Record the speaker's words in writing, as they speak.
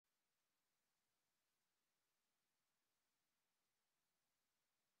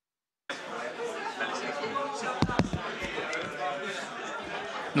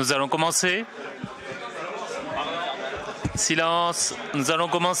Nous allons commencer. Silence, nous allons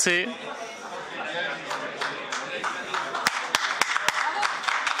commencer.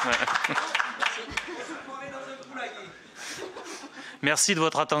 Ouais. Merci de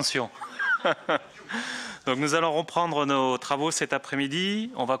votre attention. Donc nous allons reprendre nos travaux cet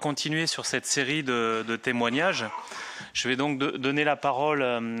après-midi. On va continuer sur cette série de témoignages. Je vais donc donner la parole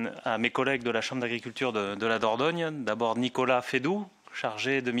à mes collègues de la Chambre d'agriculture de la Dordogne. D'abord Nicolas Fédou,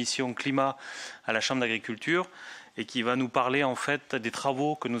 chargé de mission climat à la Chambre d'agriculture, et qui va nous parler en fait des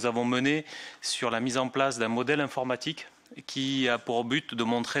travaux que nous avons menés sur la mise en place d'un modèle informatique qui a pour but de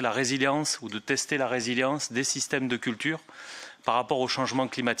montrer la résilience ou de tester la résilience des systèmes de culture par rapport au changement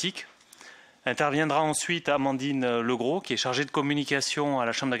climatique. Interviendra ensuite Amandine Legros, qui est chargée de communication à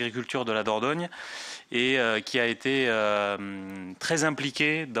la Chambre d'agriculture de la Dordogne et qui a été très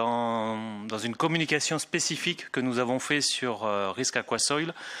impliquée dans une communication spécifique que nous avons fait sur Risk Aqua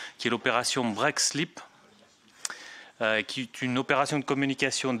Soil, qui est l'opération Break Slip, qui est une opération de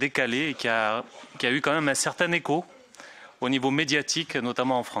communication décalée et qui a eu quand même un certain écho au niveau médiatique,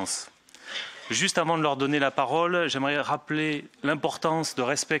 notamment en France. Juste avant de leur donner la parole, j'aimerais rappeler l'importance de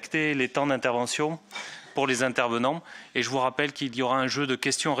respecter les temps d'intervention pour les intervenants. Et je vous rappelle qu'il y aura un jeu de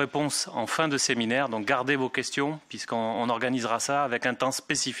questions-réponses en fin de séminaire. Donc gardez vos questions puisqu'on organisera ça avec un temps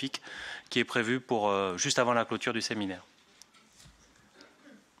spécifique qui est prévu pour juste avant la clôture du séminaire.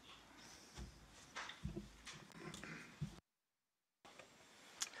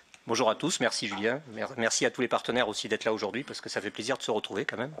 Bonjour à tous, merci Julien, merci à tous les partenaires aussi d'être là aujourd'hui parce que ça fait plaisir de se retrouver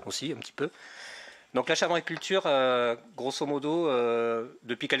quand même aussi un petit peu. Donc la Chambre d'agriculture, grosso modo,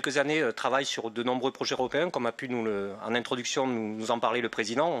 depuis quelques années, travaille sur de nombreux projets européens, comme a pu en introduction nous en parler le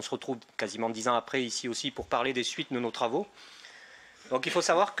Président. On se retrouve quasiment 10 ans après ici aussi pour parler des suites de nos travaux. Donc il faut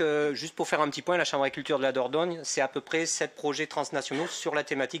savoir que, juste pour faire un petit point, la Chambre d'agriculture de la Dordogne, c'est à peu près 7 projets transnationaux sur la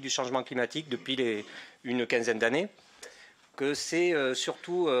thématique du changement climatique depuis une quinzaine d'années. Que c'est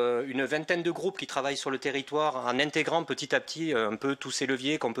surtout une vingtaine de groupes qui travaillent sur le territoire en intégrant petit à petit un peu tous ces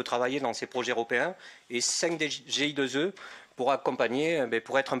leviers qu'on peut travailler dans ces projets européens et 5 GI2E pour accompagner,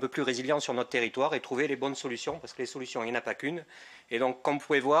 pour être un peu plus résilient sur notre territoire et trouver les bonnes solutions parce que les solutions, il n'y en a pas qu'une. Et donc, comme vous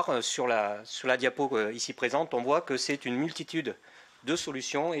pouvez voir sur la diapo ici présente, on voit que c'est une multitude de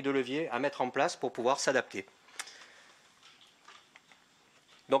solutions et de leviers à mettre en place pour pouvoir s'adapter.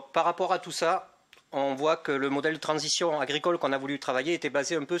 Donc, par rapport à tout ça, on voit que le modèle de transition agricole qu'on a voulu travailler était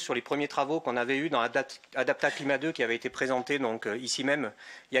basé un peu sur les premiers travaux qu'on avait eus dans Adapta Climat 2 qui avait été présenté donc, ici même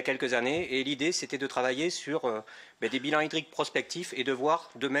il y a quelques années. Et l'idée, c'était de travailler sur des bilans hydriques prospectifs et de voir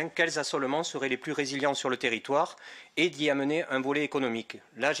demain quels assolements seraient les plus résilients sur le territoire et d'y amener un volet économique.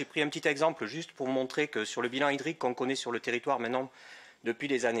 Là, j'ai pris un petit exemple juste pour montrer que sur le bilan hydrique qu'on connaît sur le territoire maintenant, depuis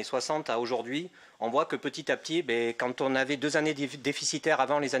les années 60 à aujourd'hui, on voit que petit à petit, quand on avait 2 années déficitaires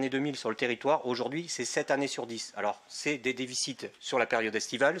avant les années 2000 sur le territoire, aujourd'hui c'est 7 années sur 10. Alors c'est des déficits sur la période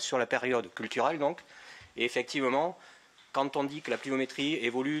estivale, sur la période culturelle donc. Et effectivement, quand on dit que la pluviométrie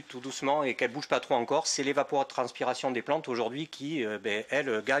évolue tout doucement et qu'elle ne bouge pas trop encore, c'est l'évapotranspiration des plantes aujourd'hui qui,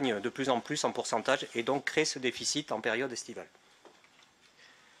 elle, gagne de plus en plus en pourcentage et donc crée ce déficit en période estivale.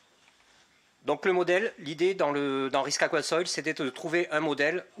 Donc le modèle, l'idée dans Risk Aqua Soil, c'était de trouver un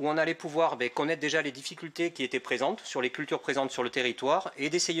modèle où on allait pouvoir connaître déjà les difficultés qui étaient présentes sur les cultures présentes sur le territoire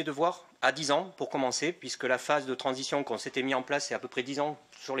et d'essayer de voir à 10 ans pour commencer, puisque la phase de transition qu'on s'était mis en place, c'est à peu près 10 ans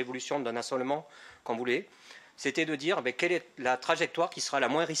sur l'évolution d'un assolement qu'on voulait, c'était de dire quelle est la trajectoire qui sera la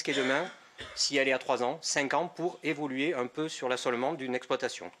moins risquée demain si elle est à 3 ans, 5 ans pour évoluer un peu sur l'assolement d'une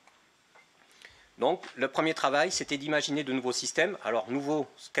exploitation. Donc, le premier travail, c'était d'imaginer de nouveaux systèmes. Alors, nouveau,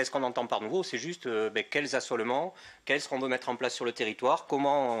 qu'est-ce qu'on entend par nouveau? C'est juste quels assolements, qu'est-ce qu'on veut mettre en place sur le territoire,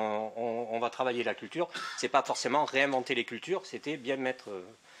 comment on va travailler la culture. Ce n'est pas forcément réinventer les cultures, c'était bien mettre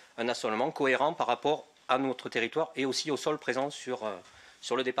un assolement cohérent par rapport à notre territoire et aussi au sol présent sur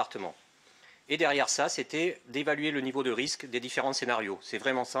le département. Et derrière ça, c'était d'évaluer le niveau de risque des différents scénarios. C'est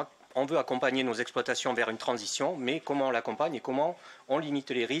vraiment ça. On veut accompagner nos exploitations vers une transition, mais comment on l'accompagne et comment on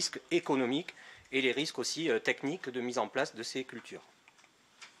limite les risques économiques et les risques aussi techniques de mise en place de ces cultures.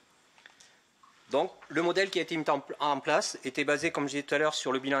 Donc, le modèle qui a été mis en place était basé, comme je disais tout à l'heure,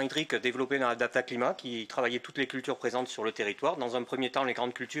 sur le bilan hydrique développé dans Adapta Climat, qui travaillait toutes les cultures présentes sur le territoire. Dans un premier temps, les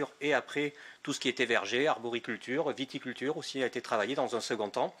grandes cultures, et après, tout ce qui était verger, arboriculture, viticulture aussi a été travaillé dans un second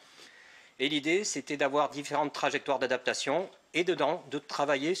temps. Et l'idée, c'était d'avoir différentes trajectoires d'adaptation et dedans, de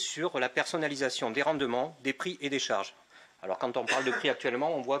travailler sur la personnalisation des rendements, des prix et des charges. Alors quand on parle de prix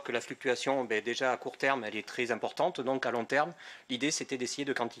actuellement, on voit que la fluctuation, déjà à court terme, elle est très importante. Donc à long terme, l'idée c'était d'essayer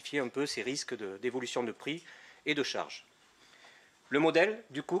de quantifier un peu ces risques d'évolution de prix et de charges. Le modèle,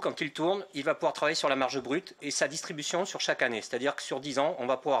 du coup, quand il tourne, il va pouvoir travailler sur la marge brute et sa distribution sur chaque année. C'est-à-dire que sur 10 ans, on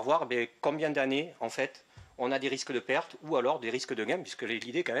va pouvoir voir combien d'années, en fait, on a des risques de perte ou alors des risques de gain, puisque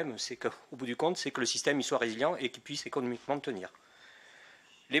l'idée, quand même, c'est qu'au bout du compte, c'est que le système il soit résilient et qu'il puisse économiquement tenir.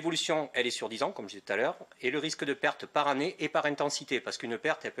 L'évolution, elle est sur 10 ans, comme je disais tout à l'heure, et le risque de perte par année et par intensité, parce qu'une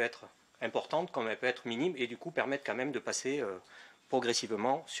perte, elle peut être importante comme elle peut être minime, et du coup permettre quand même de passer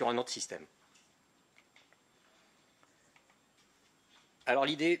progressivement sur un autre système. Alors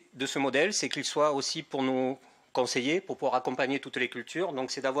l'idée de ce modèle, c'est qu'il soit aussi pour nous conseiller, pour pouvoir accompagner toutes les cultures, donc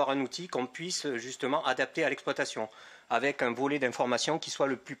c'est d'avoir un outil qu'on puisse justement adapter à l'exploitation, avec un volet d'information qui soit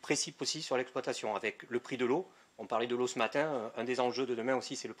le plus précis possible sur l'exploitation, avec le prix de l'eau. On parlait de l'eau ce matin, un des enjeux de demain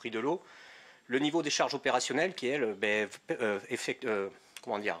aussi, c'est le prix de l'eau. Le niveau des charges opérationnelles qui, elle,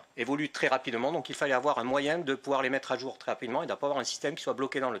 évolue très rapidement. Donc il fallait avoir un moyen de pouvoir les mettre à jour très rapidement et de ne pas avoir un système qui soit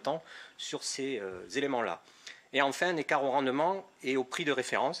bloqué dans le temps sur ces éléments-là. Et enfin, un écart au rendement et au prix de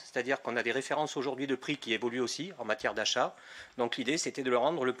référence, c'est-à-dire qu'on a des références aujourd'hui de prix qui évoluent aussi en matière d'achat. Donc l'idée, c'était de le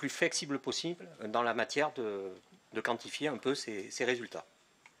rendre le plus flexible possible dans la matière de quantifier un peu ces résultats.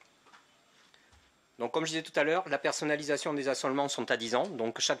 Donc, comme je disais tout à l'heure, la personnalisation des assolements sont à 10 ans.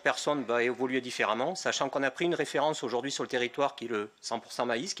 Donc, chaque personne va évoluer différemment, sachant qu'on a pris une référence aujourd'hui sur le territoire qui est le 100%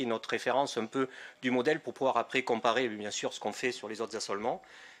 maïs, qui est notre référence un peu du modèle pour pouvoir après comparer, bien sûr, ce qu'on fait sur les autres assolements.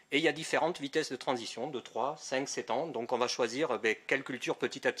 Et il y a différentes vitesses de transition, de 3, 5, 7 ans. Donc, on va choisir quelle culture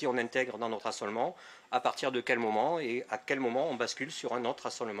petit à petit on intègre dans notre assolement, à partir de quel moment et à quel moment on bascule sur un autre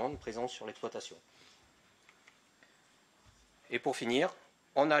assolement de présence sur l'exploitation. Et pour finir,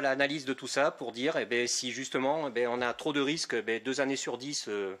 on a l'analyse de tout ça pour dire si justement on a trop de risques, 2 années sur 10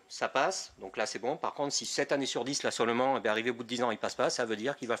 ça passe, donc là c'est bon. Par contre, si 7 années sur 10 l'assolement arrivé au bout de 10 ans il ne passe pas, ça veut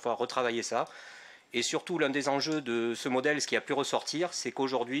dire qu'il va falloir retravailler ça. Et surtout l'un des enjeux de ce modèle, ce qui a pu ressortir, c'est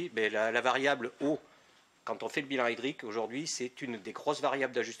qu'aujourd'hui la variable eau, quand on fait le bilan hydrique, aujourd'hui c'est une des grosses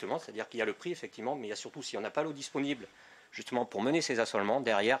variables d'ajustement, c'est-à-dire qu'il y a le prix effectivement, mais il y a surtout si on n'a pas l'eau disponible justement pour mener ces assolements,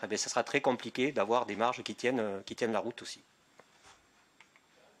 derrière ça sera très compliqué d'avoir des marges qui tiennent la route aussi.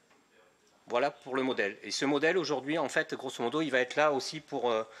 Voilà pour le modèle. Et ce modèle, aujourd'hui, en fait, grosso modo, il va être là aussi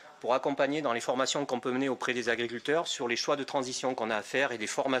pour accompagner dans les formations qu'on peut mener auprès des agriculteurs sur les choix de transition qu'on a à faire et des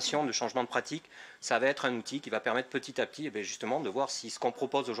formations de changement de pratique. Ça va être un outil qui va permettre petit à petit, justement, de voir si ce qu'on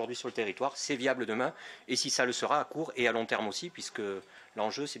propose aujourd'hui sur le territoire, c'est viable demain et si ça le sera à court et à long terme aussi, puisque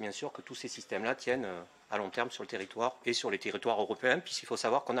l'enjeu, c'est bien sûr que tous ces systèmes-là tiennent à long terme sur le territoire et sur les territoires européens, puisqu'il faut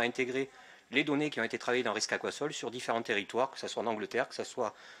savoir qu'on a intégré les données qui ont été travaillées dans Risk Aqua Soil sur différents territoires, que ce soit en Angleterre, que ce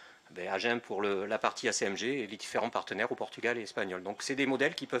soit Agen pour la partie ACMG et les différents partenaires au Portugal et espagnol. Donc c'est des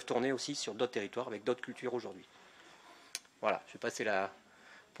modèles qui peuvent tourner aussi sur d'autres territoires avec d'autres cultures aujourd'hui. Voilà, je vais passer là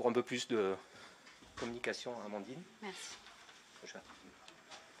pour un peu plus de communication à Amandine. Merci.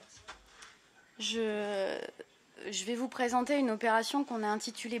 Je vais vous présenter une opération qu'on a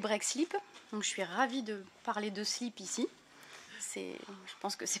intitulée Break Slip. Donc je suis ravie de parler de slip ici. Je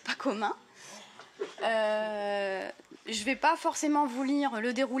pense que c'est pas commun. Je ne vais pas forcément vous lire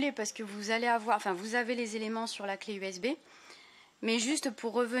le déroulé parce que vous avez les éléments sur la clé USB. Mais juste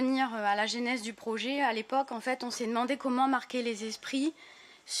pour revenir à la genèse du projet, à l'époque, en fait, on s'est demandé comment marquer les esprits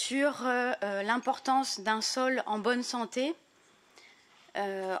sur l'importance d'un sol en bonne santé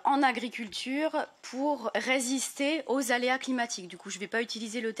en agriculture pour résister aux aléas climatiques. Du coup, je ne vais pas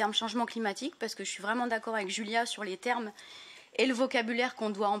utiliser le terme changement climatique parce que je suis vraiment d'accord avec Julia sur les termes et le vocabulaire qu'on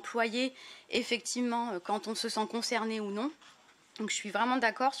doit employer effectivement quand on se sent concerné ou non. Donc je suis vraiment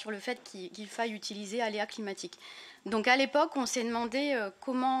d'accord sur le fait qu'il faille utiliser aléas climatiques. Donc à l'époque, on s'est demandé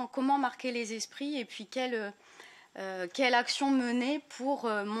comment marquer les esprits et puis quelle action mener pour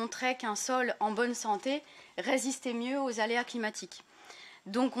montrer qu'un sol en bonne santé résistait mieux aux aléas climatiques.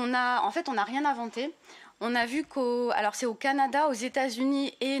 Donc on n'a rien inventé. On a vu c'est au Canada, aux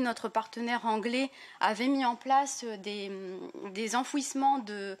États-Unis et notre partenaire anglais avait mis en place des enfouissements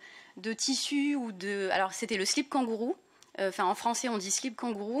de tissus alors c'était le slip kangourou. En français on dit slip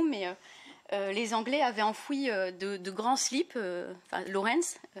kangourou, mais les Anglais avaient enfoui de grands slips.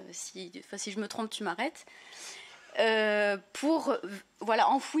 Lawrence, si je me trompe, tu m'arrêtes.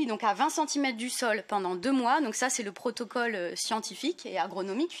 Enfoui donc à 20 cm du sol pendant 2 mois. Donc ça c'est le protocole scientifique et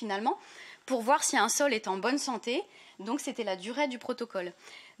agronomique finalement, pour voir si un sol est en bonne santé. Donc c'était la durée du protocole.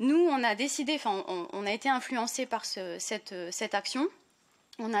 Nous, on a décidé, on a été influencés par cette action.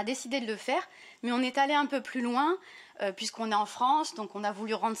 On a décidé de le faire, mais on est allé un peu plus loin, puisqu'on est en France, donc on a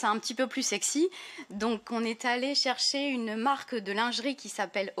voulu rendre ça un petit peu plus sexy. Donc on est allé chercher une marque de lingerie qui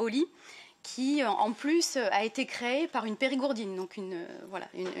s'appelle Oli, qui en plus a été créée par une périgourdine, donc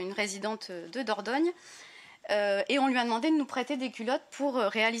une résidente de Dordogne. Et on lui a demandé de nous prêter des culottes pour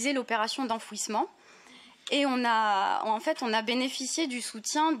réaliser l'opération d'enfouissement. Et en fait, on a bénéficié du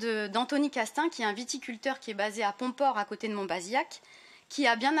soutien d'Anthony Castin, qui est un viticulteur qui est basé à Pomport, à côté de Montbazillac, qui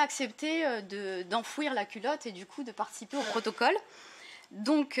a bien accepté d'enfouir la culotte et du coup de participer au protocole.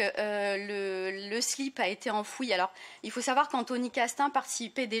 Donc le slip a été enfoui. Alors il faut savoir qu'Anthony Castin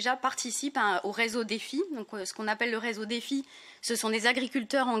participe au réseau défi. Donc ce qu'on appelle le réseau défi, ce sont des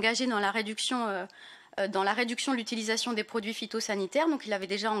agriculteurs engagés dans la réduction de l'utilisation des produits phytosanitaires. Donc il avait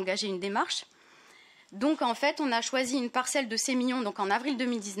déjà engagé une démarche. Donc en fait on a choisi une parcelle de Séminaire, donc en avril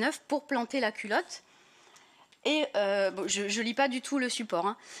 2019, pour planter la culotte. Et je ne lis pas du tout le support,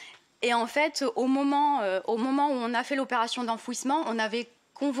 hein. Et en fait, au moment où on a fait l'opération d'enfouissement, on avait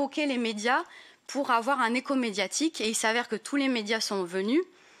convoqué les médias pour avoir un écho médiatique. Et il s'avère que tous les médias sont venus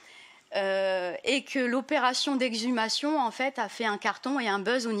et que l'opération d'exhumation, en fait, a fait un carton et un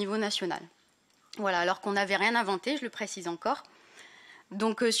buzz au niveau national. Voilà, alors qu'on n'avait rien inventé, je le précise encore.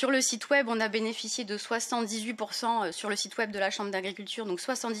 Donc sur le site web, on a bénéficié de 78% sur le site web de la Chambre d'agriculture, donc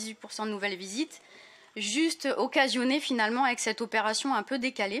 78% de nouvelles visites, juste occasionnées finalement avec cette opération un peu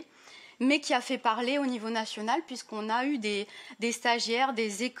décalée, mais qui a fait parler au niveau national, puisqu'on a eu des stagiaires,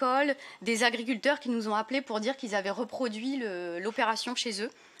 des écoles, des agriculteurs qui nous ont appelés pour dire qu'ils avaient reproduit l'opération chez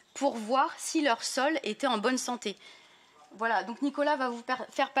eux, pour voir si leur sol était en bonne santé. Voilà, donc Nicolas va vous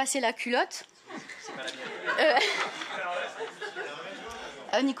faire passer la culotte.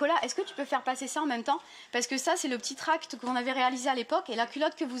 Nicolas, est-ce que tu peux faire passer ça en même temps? Parce que ça, c'est le petit tract qu'on avait réalisé à l'époque, et la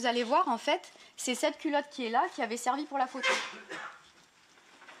culotte que vous allez voir, en fait, c'est cette culotte qui est là, qui avait servi pour la photo.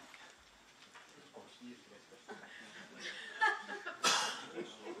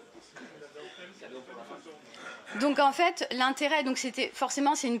 Donc en fait, l'intérêt, donc c'était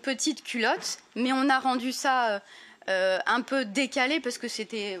forcément c'est une petite culotte, mais on a rendu ça un peu décalé parce que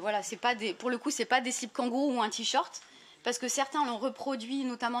c'était c'est pas pour le coup c'est pas des slips kangourou ou un t-shirt, parce que certains l'ont reproduit,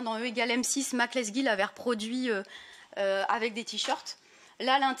 notamment dans E = M6, McLesguy l'avait reproduit avec des t-shirts.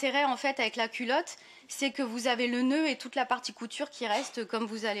 Là, l'intérêt en fait avec la culotte, c'est que vous avez le nœud et toute la partie couture qui reste, comme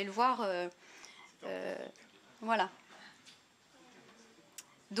vous allez le voir. Voilà.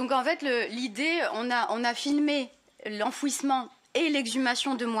 Donc en fait, l'idée, on a filmé l'enfouissement et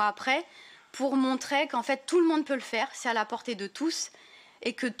l'exhumation 2 mois après pour montrer qu'en fait tout le monde peut le faire, c'est à la portée de tous,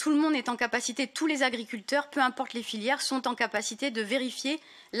 et que tout le monde est en capacité, tous les agriculteurs, peu importe les filières, sont en capacité de vérifier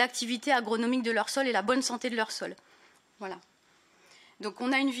l'activité agronomique de leur sol et la bonne santé de leur sol. Voilà. Donc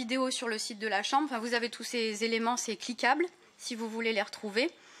on a une vidéo sur le site de la Chambre, enfin, vous avez tous ces éléments, c'est cliquable si vous voulez les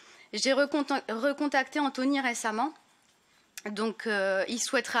retrouver. J'ai recontacté Anthony récemment. Donc il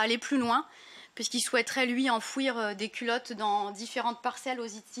souhaiterait aller plus loin, puisqu'il souhaiterait lui enfouir des culottes dans différentes parcelles aux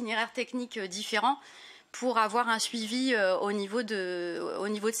itinéraires techniques différents pour avoir un suivi au niveau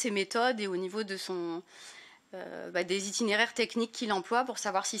de ses méthodes et au niveau de des itinéraires techniques qu'il emploie pour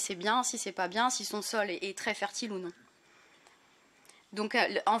savoir si c'est bien, si c'est pas bien, si son sol est très fertile ou non. Donc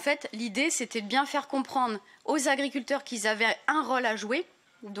en fait l'idée c'était de bien faire comprendre aux agriculteurs qu'ils avaient un rôle à jouer,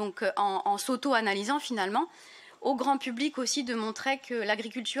 donc en s'auto-analysant finalement, au grand public aussi de montrer que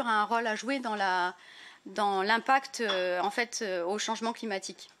l'agriculture a un rôle à jouer dans l'impact en fait au changement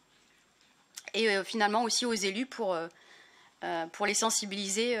climatique, et finalement aussi aux élus pour les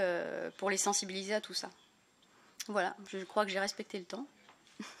sensibiliser à tout ça. Voilà, je crois que j'ai respecté le temps.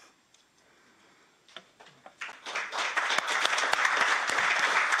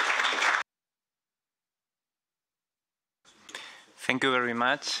 Thank you very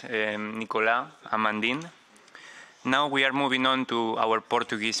much, Nicolas, Amandine. Now we are moving on to our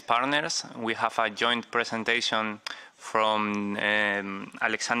Portuguese partners. We have a joint presentation from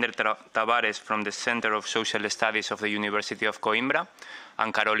Alexander Tavares from the Center of Social Studies of the University of Coimbra,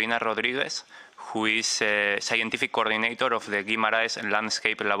 and Carolina Rodriguez, who is a scientific coordinator of the Guimarães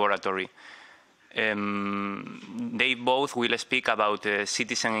Landscape Laboratory. They both will speak about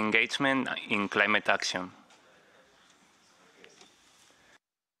citizen engagement in climate action.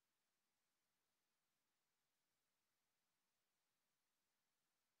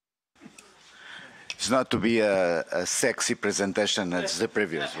 It's not to be a sexy presentation as the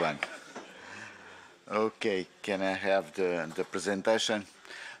previous one. Okay, can I have the presentation?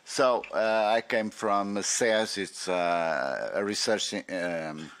 So I came from SES. It's a research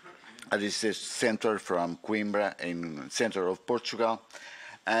center from Coimbra, in center of Portugal,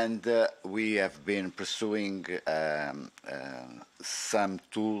 and we have been pursuing some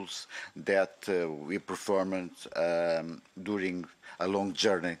tools that we performed during a long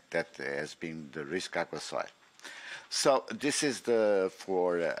journey that has been the Risk Aqua Soil. So this is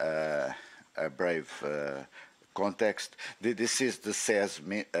for a brave context. This is the SES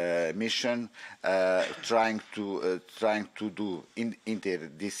mission, trying to do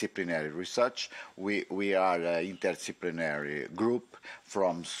interdisciplinary research. We are an interdisciplinary group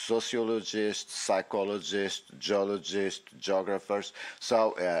from sociologists, psychologists, geologists, geographers.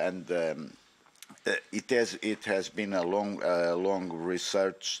 So it has been a long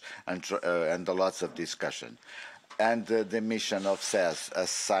research and lots of discussion. And the mission of SES as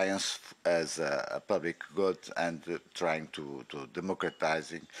science as a public good and trying to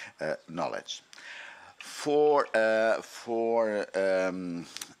democratizing knowledge. For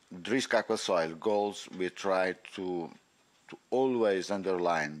Risk Aqua Soil goals, we try to always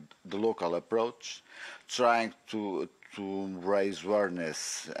underline the local approach, trying to raise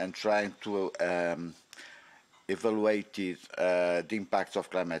awareness and trying to evaluated the impacts of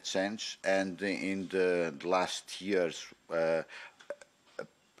climate change, and in the last years,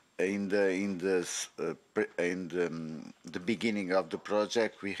 in the beginning of the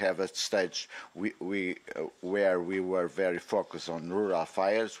project, we have a stage where we were very focused on rural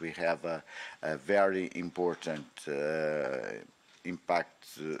fires. We have a very important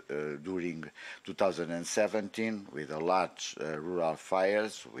impact during 2017 with a large rural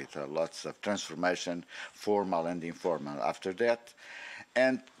fires, with lots of transformation, formal and informal after that,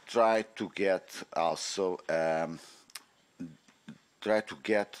 and try to get also the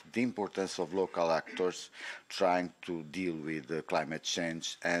importance of local actors trying to deal with the climate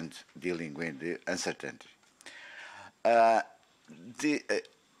change and dealing with the uncertainty.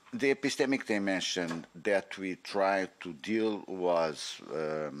 The epistemic dimension that we tried to deal was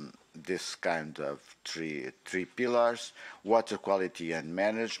this kind of three pillars: water quality and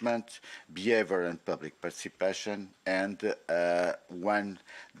management, behavior and public participation, and one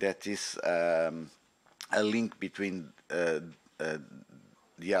that is a link between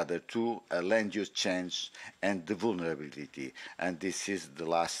the other two, land use change and the vulnerability. And this is the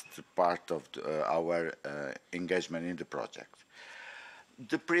last part of our engagement in the project.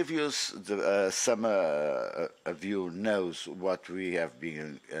 The previous, some of you knows what we have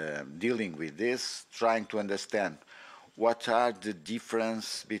been dealing with this, trying to understand what are the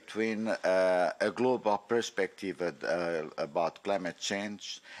difference between a global perspective about climate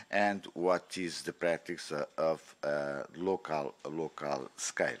change and what is the practice of local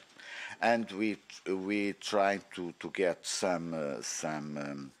scale. And we try to get some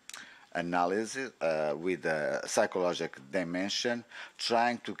analysis with a psychological dimension,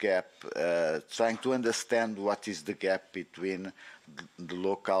 trying to understand what is the gap between the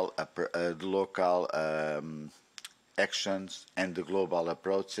local actions and the global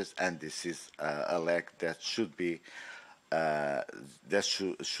approaches, and this is a leg that should be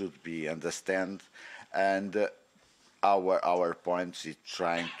understood. And our point is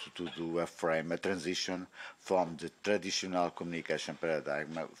trying to do a transition from the traditional communication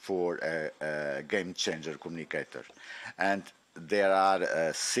paradigm for a game changer communicator. And there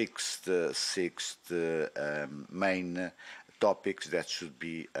are six main topics that should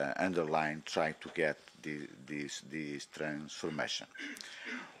be underlined, trying to get this transformation.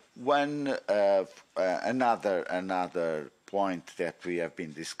 Another point that we have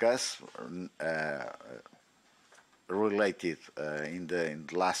been discussed related in the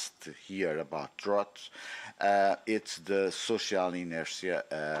last year about droughts, it's the social inertia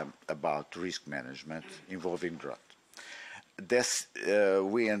about risk management involving drought. This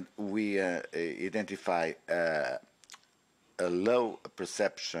we identify a low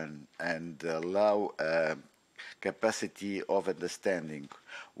perception and a low capacity of understanding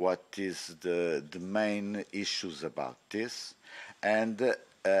what is the main issues about this, and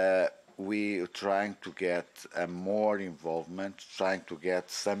we trying to get more involvement, trying to get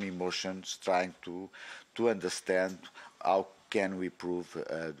some emotions, trying to understand how can we improve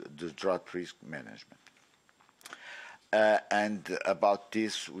the drought risk management. And about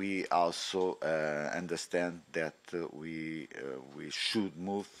this, we also understand that we should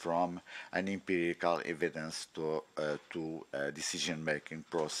move from an empirical evidence to a decision-making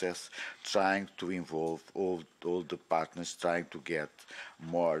process, trying to involve all the partners, trying to get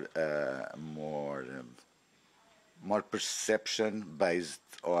more perception based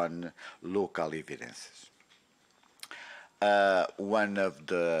on local evidences. One of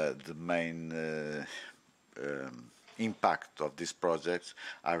the main impact of this project,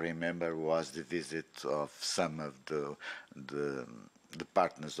 I remember, was the visit of some of the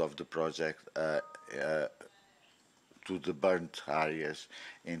partners of the project to the burnt areas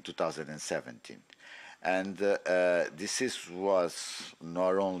in 2017. And this was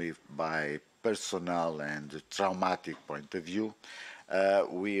not only by personal and traumatic point of view,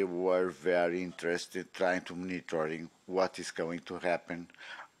 we were very interested trying to monitoring what is going to happen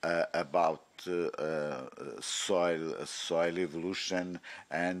about soil evolution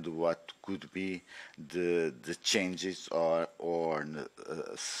and what could be the changes or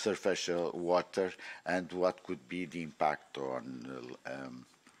superficial water and what could be the impact on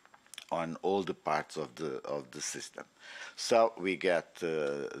all the parts of the system. So we get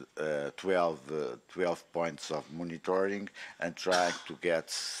 12 points of monitoring and try to get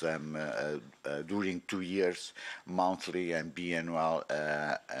some during 2 years monthly and biannual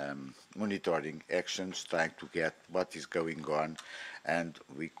monitoring actions, trying to get what is going on, and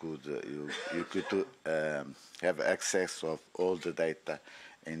we could you could have access of all the data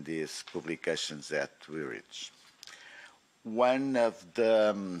in these publications that we reach. One of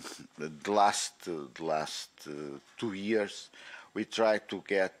the last 2 years, we tried to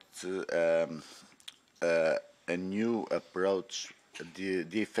get a new approach,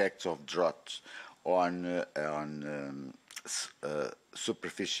 the effects of drought on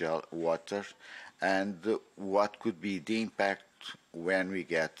superficial water, and what could be the impact when we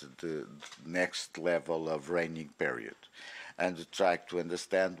get the next level of raining period, and try to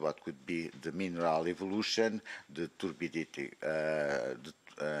understand what could be the mineral evolution, the turbidity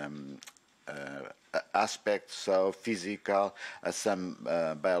aspects, so physical, some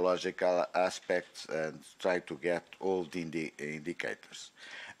biological aspects, and try to get all the indicators.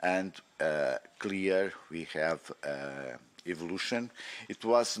 And clear, we have evolution. It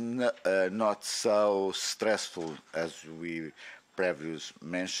was not so stressful as we previously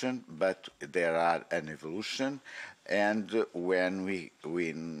mentioned, but there are an evolution. And when we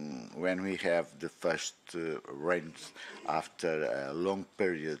have the first rains after a long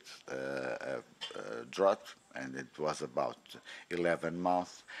period of drought, and it was about 11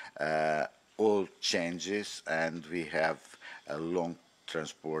 months, all changes, and we have a long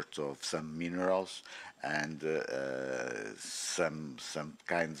transport of some minerals, and some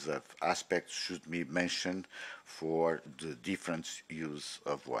kinds of aspects should be mentioned for the different use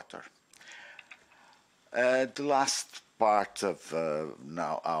of water. The last part of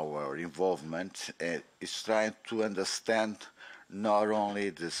now our involvement is trying to understand not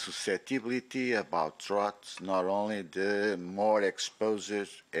only the susceptibility about droughts, not only the more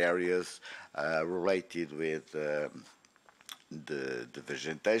exposed areas related with the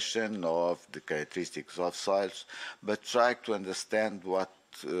vegetation of the characteristics of soils, but try to understand what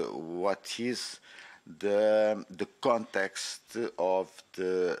is the context of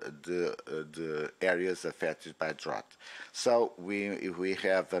the areas affected by drought. So we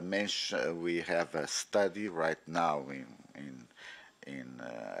have a study right now in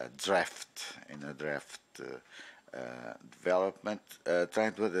a draft development,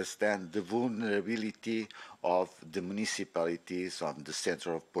 trying to understand the vulnerability of the municipalities on the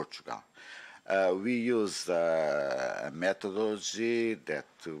center of Portugal. We use a methodology that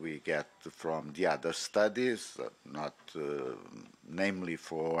we get from the other studies, not namely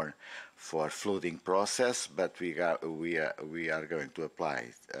for flooding process, but we are going to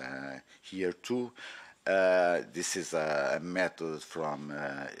apply here too. This is a method from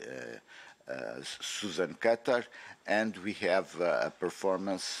Susan Cutter, and we have a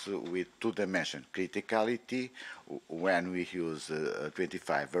performance with 2 dimensions: criticality, when we use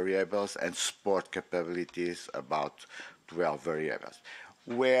 25 variables, and support capabilities, about 12 variables,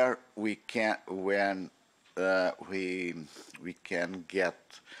 where we can we can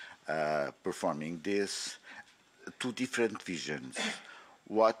get performing this 2 different visions.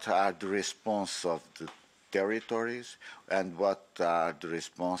 What are the response of the territories, and what are the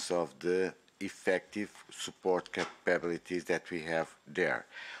response of the effective support capabilities that we have there.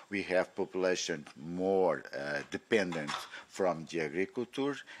 We have population more dependent from the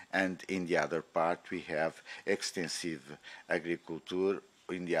agriculture, and in the other part we have extensive agriculture,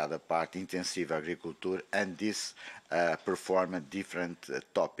 in the other part intensive agriculture, and this perform different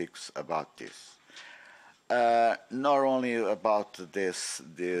topics about this. Not only about these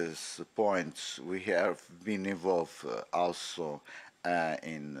points, we have been involved also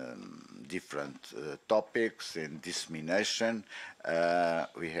in different topics in dissemination.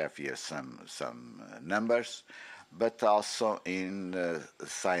 We have here some numbers, but also in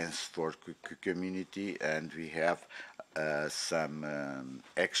science for community, and we have some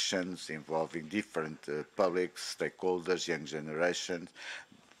actions involving different public stakeholders, young generations,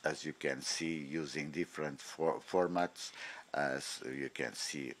 as you can see, using different formats, as you can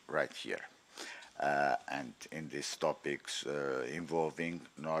see right here. And in these topics involving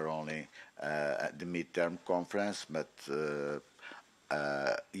not only the midterm conference, but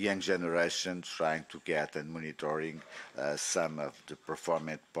young generation trying to get and monitoring some of the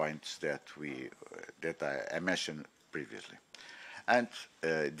performance points that I mentioned previously. And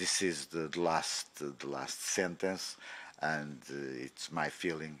this is the last sentence, and it's my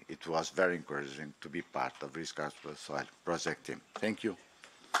feeling. It was very encouraging to be part of Risk Aqua Soil project team. Thank you.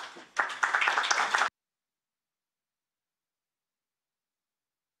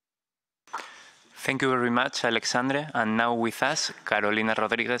 Thank you very much, Alexandre. And now with us, Carolina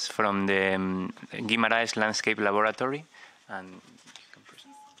Rodriguez from the Guimarães Landscape Laboratory. And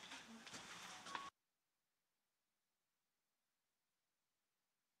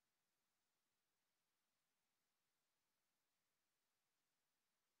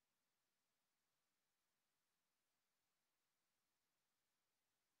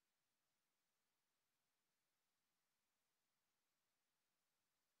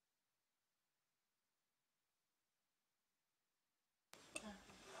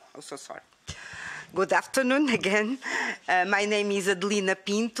Oh, so sorry. Good afternoon again. My name is Adelina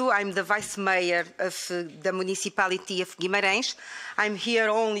Pinto. I'm the Vice Mayor of the Municipality of Guimarães. I'm here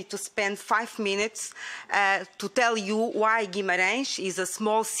only to spend 5 minutes to tell you why Guimarães is a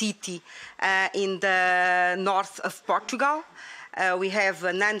small city in the north of Portugal. We have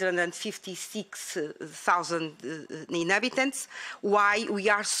 956,000 inhabitants. Why we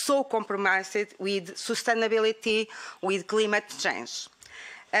are so compromised with sustainability, with climate change.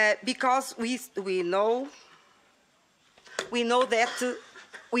 Because we know that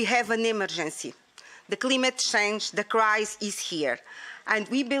we have an emergency. The climate change, the crisis is here. And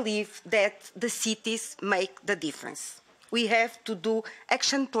we believe that the cities make the difference. We have to do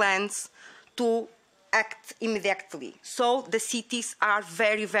action plans to act immediately. So the cities are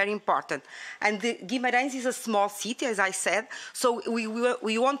very, very important. And Guimarães is a small city, as I said, so we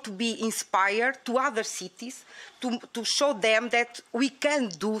want to be inspired to other cities to show them that we can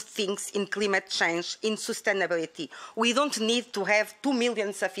do things in climate change, in sustainability. We don't need to have 2 million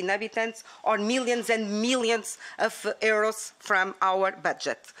of inhabitants or millions and millions of euros from our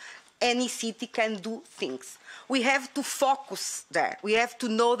budget. Any city can do things. We have to focus there. We have to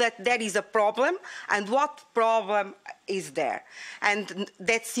know that there is a problem and what problem is there. And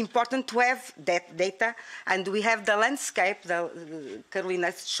that's important to have that data. And we have the landscape,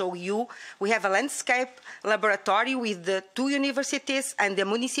 Carolina showed you. We have a landscape laboratory with the 2 universities and the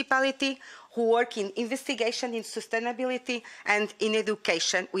municipality who work in investigation, in sustainability, and in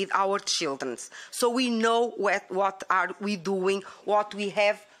education with our children. So we know what are we doing, what we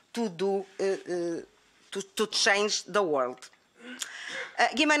have to do to change the world.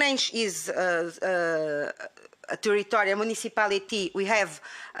 Guimarães is a territorial municipality. We have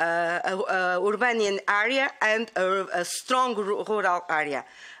an urban area and a strong rural area.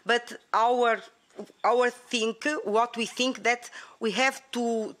 But what we think that we have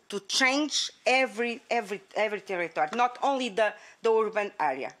to change every territory, not only the urban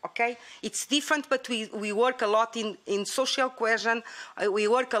area, okay? It's different, but we work a lot in social cohesion, we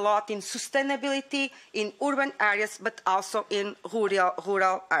work a lot in sustainability in urban areas, but also in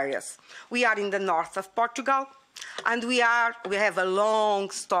rural areas. We are in the north of Portugal, and we have a long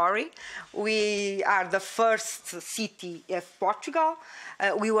story. We are the first city of Portugal.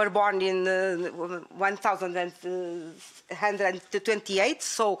 We were born in 1128,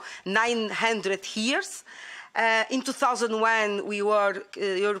 so 900 years. In 2001, we were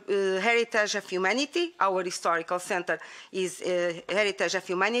Heritage of Humanity. Our historical center is Heritage of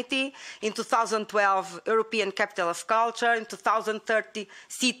Humanity. In 2012, European Capital of Culture. In 2030,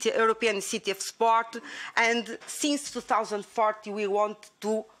 European City of Sport. And since 2040, we want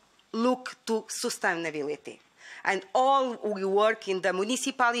to look to sustainability. And all we work in the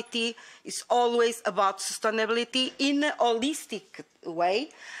municipality is always about sustainability in a holistic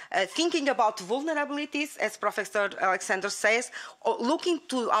way, thinking about vulnerabilities, as Professor Alexander says, looking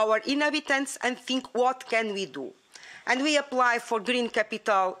to our inhabitants and think what can we do. And we applied for Green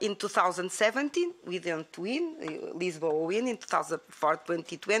Capital in 2017. We didn't win. Lisbon win in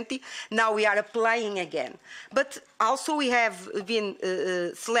 2020. Now we are applying again. But also we have been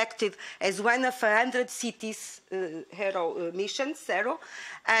selected as one of 100 cities, Hero missions, Zero.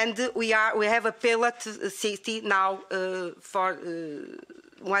 And we have a pilot city now for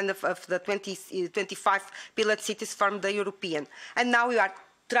one of the 25 pilot cities from the European. And now we are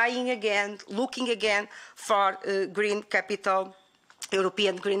trying again, looking again for green capital,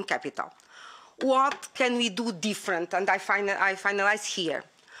 European green capital. What can we do different? And I finalize here.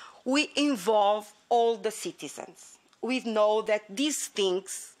 We involve all the citizens. We know that these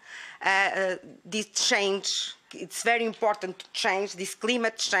things, this change it's very important to change this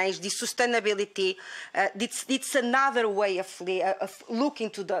climate change, this sustainability. It's another way of looking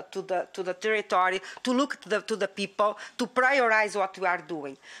to the territory, to look to the people, to prioritize what we are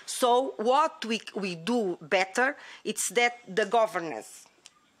doing. So what we do better, it's that the governance.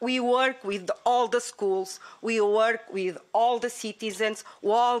 We work with all the schools, we work with all the citizens,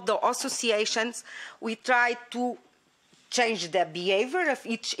 all the associations. We try to change the behavior of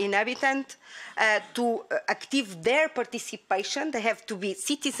each inhabitant, to active their participation. They have to be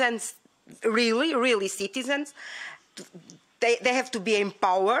citizens, really citizens. They have to be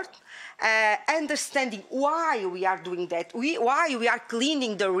empowered, understanding why we are doing that, why we are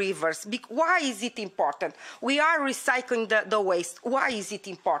cleaning the rivers, why is it important? We are recycling the waste, why is it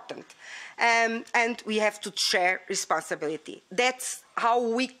important? And we have to share responsibility. That's how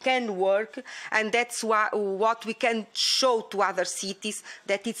we can work, and that's what we can show to other cities,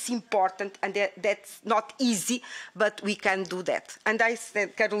 that it's important and that's not easy, but we can do that. And I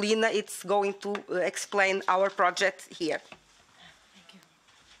said, Carolina, it's going to explain our project here.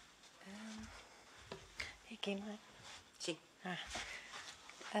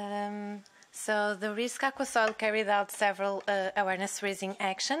 So the Risk Aqua Soil carried out several awareness-raising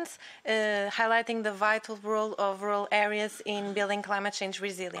actions, highlighting the vital role of rural areas in building climate change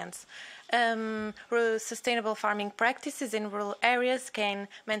resilience. Sustainable farming practices in rural areas can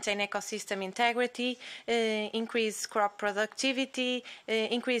maintain ecosystem integrity, increase crop productivity,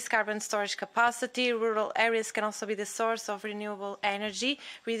 increase carbon storage capacity. Rural areas can also be the source of renewable energy,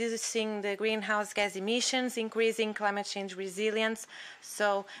 reducing the greenhouse gas emissions, increasing climate change resilience.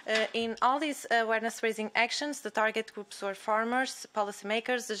 So in all these awareness-raising actions, the target groups were farmers,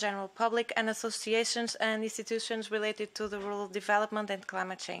 policymakers, the general public, and associations and institutions related to the rural development and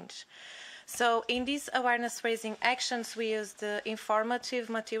climate change. So in these awareness-raising actions, we used informative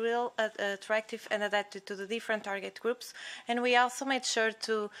material, attractive and adapted to the different target groups. And we also made sure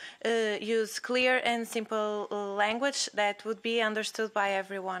to use clear and simple language that would be understood by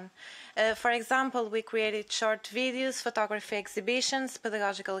everyone. For example, we created short videos, photography exhibitions,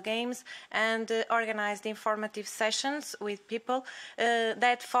 pedagogical games, and organized informative sessions with people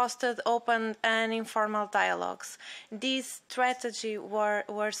that fostered open and informal dialogues. These strategies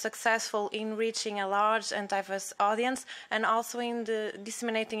were successful in reaching a large and diverse audience, and also in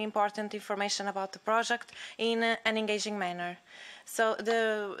disseminating important information about the project in an engaging manner. So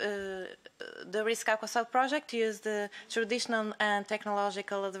the Risk Aqua Soil project used the traditional and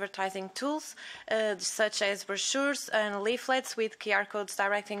technological advertising tools, such as brochures and leaflets with QR codes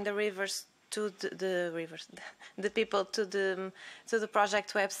directing the rivers to the people to the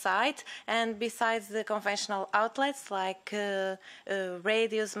project website. And besides the conventional outlets like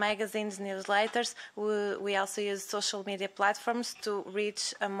radios, magazines, newsletters, we also use social media platforms to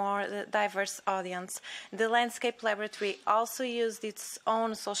reach a more diverse audience. The Landscape Laboratory also used its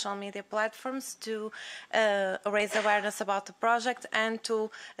own social media platforms to raise awareness about the project and to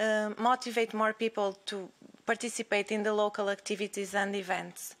motivate more people to participate in the local activities and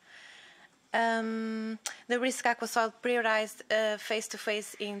events. The Risk Aqua Soil prioritized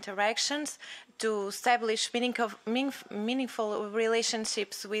face-to-face interactions to establish meaningful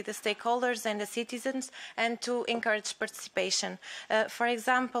relationships with the stakeholders and the citizens, and to encourage participation. For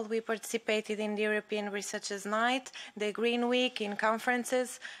example, we participated in the European Researchers' Night, the Green Week, in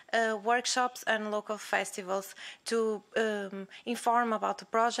conferences, workshops and local festivals to inform about the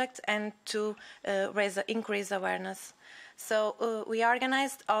project and to increase awareness. So we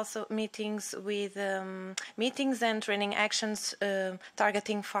organized also meetings and training actions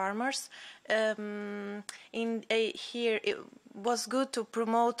targeting farmers. Here it was good to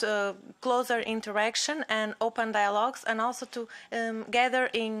promote closer interaction and open dialogues, and also to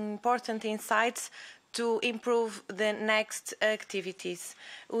gather important insights to improve the next activities.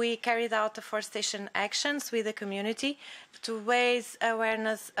 We carried out afforestation actions with the community to raise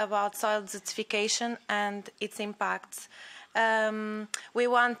awareness about soil desertification and its impacts. We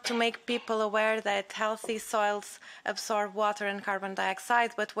want to make people aware that healthy soils absorb water and carbon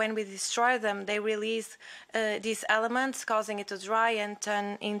dioxide, but when we destroy them, they release these elements, causing it to dry and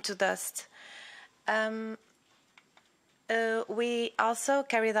turn into dust. We also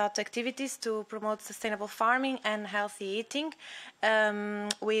carried out activities to promote sustainable farming and healthy eating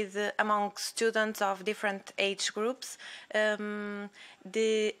among students of different age groups. Some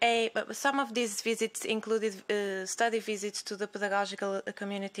of these visits included study visits to the pedagogical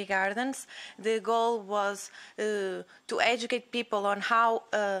community gardens. The goal was to educate people on how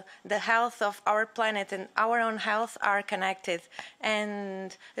the health of our planet and our own health are connected,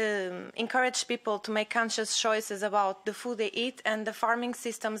 and encourage people to make conscious choices about the food they eat and the farming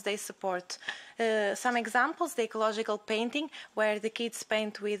systems they support. Some examples, the ecological painting, where the kids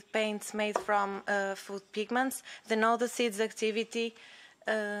paint with paints made from food pigments, the know the seeds activity,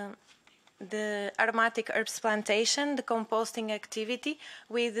 the aromatic herbs plantation, the composting activity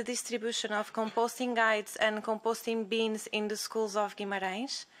with the distribution of composting guides and composting bins in the schools of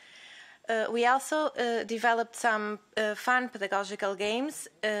Guimarães. We also developed some fun pedagogical games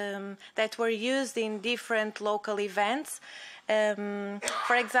that were used in different local events.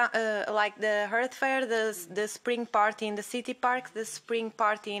 For example, like the Earth Fair, the Spring Party in the City Park, the Spring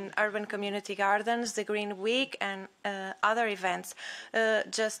Party in Urban Community Gardens, the Green Week, and other events.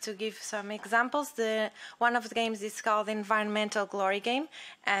 Just to give some examples, one of the games is called Environmental Glory Game,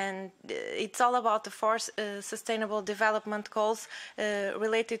 and it's all about the 4 sustainable development goals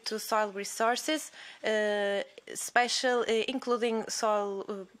related to soil resources, including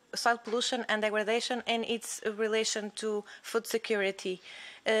soil pollution and degradation and its relation to food security.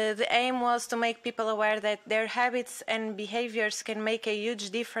 The aim was to make people aware that their habits and behaviors can make a huge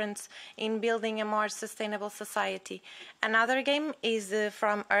difference in building a more sustainable society. Another game is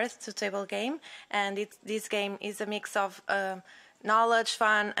From Earth to Table game, and this game is a mix of knowledge,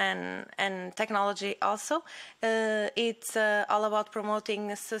 fun, and technology also. It's all about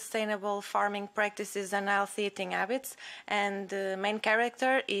promoting sustainable farming practices and healthy eating habits. And the main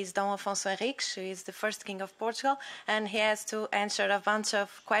character is Dom Afonso Henriques, who is the first king of Portugal, and he has to answer a bunch of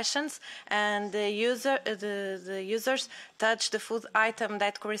questions, and the users touch the food item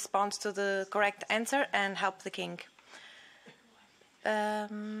that corresponds to the correct answer and help the king.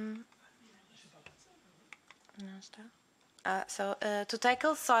 To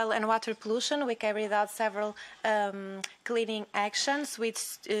tackle soil and water pollution, we carried out several cleaning actions with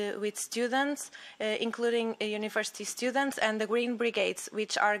students, including university students, and the Green Brigades,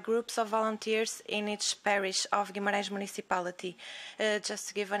 which are groups of volunteers in each parish of Guimarães municipality. Just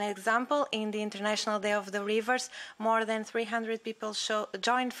to give an example, in the International Day of the Rivers, more than 300 people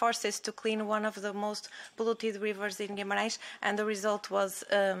joined forces to clean one of the most polluted rivers in Guimarães, and the result was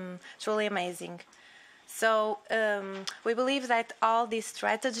truly amazing. So we believe that all this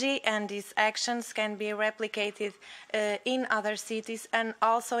strategy and these actions can be replicated in other cities and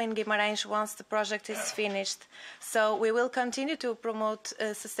also in Guimarães once the project is finished. So we will continue to promote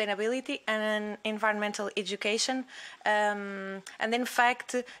sustainability and environmental education. And in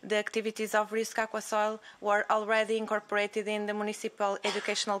fact, the activities of Risk Aqua Soil were already incorporated in the municipal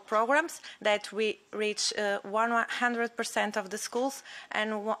educational programs that we reach 100% of the schools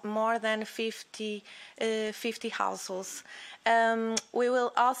and more than 50 households. We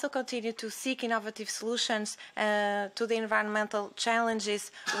will also continue to seek innovative solutions to the environmental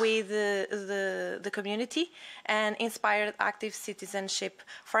challenges with the community and inspire active citizenship.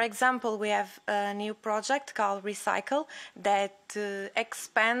 For example, we have a new project called Recycle that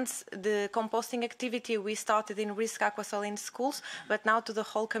expands the composting activity we started in Risk Aqua Soil in schools, but now to the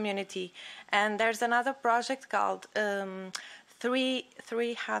whole community. And there's another project called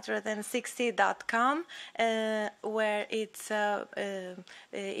 360.com, where it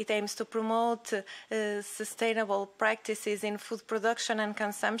aims to promote sustainable practices in food production and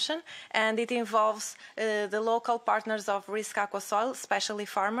consumption, and it involves the local partners of Risk Aqua Soil, especially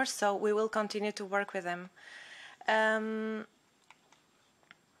farmers, so we will continue to work with them.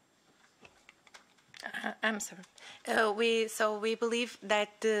 I'm sorry. We believe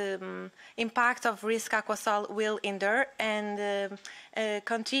that the impact of Risk Aqua Soil will endure and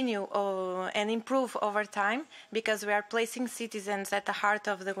continue and improve over time, because we are placing citizens at the heart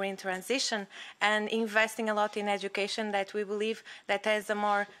of the green transition and investing a lot in education that we believe that has a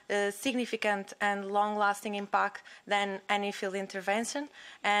more significant and long-lasting impact than any field intervention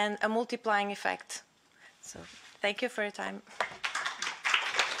and a multiplying effect. So thank you for your time.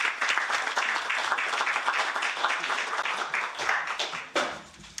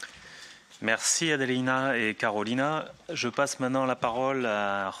 Merci Adelina et Carolina. Je passe maintenant la parole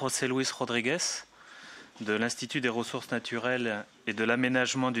à José Luis Rodriguez de l'Institut des ressources naturelles et de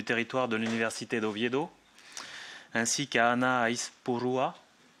l'aménagement du territoire de l'Université d'Oviedo, ainsi qu'à Ana Aispurua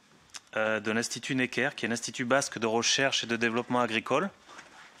de l'Institut Necker, qui est l'Institut basque de recherche et de développement agricole.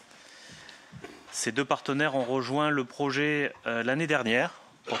 Ces deux partenaires ont rejoint le projet l'année dernière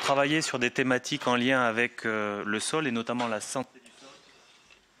pour travailler sur des thématiques en lien avec le sol et notamment la santé du sol,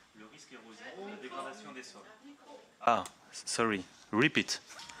 le risque d'érosion, la dégradation des sols. Ah, sorry, repeat.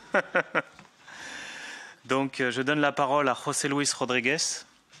 Donc, je donne la parole à José Luis Rodriguez,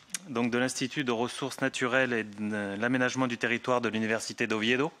 donc de l'Institut de ressources naturelles et de l'aménagement du territoire de l'Université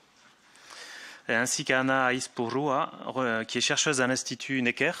d'Oviedo, ainsi qu'à Ana Aispurua, qui est chercheuse à l'Institut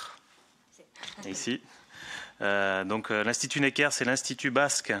Necker, ici, L'Institut Necker, c'est l'Institut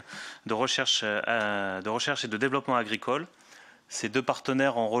basque de recherche et de développement agricole. Ces deux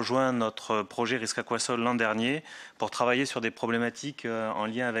partenaires ont rejoint notre projet Risk Aqua Soil l'an dernier pour travailler sur des problématiques en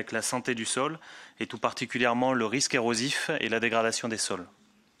lien avec la santé du sol et tout particulièrement le risque érosif et la dégradation des sols.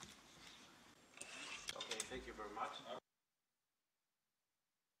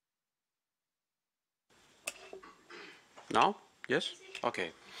 Now? Yes?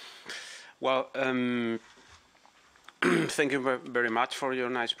 Okay. Well, thank you very much for your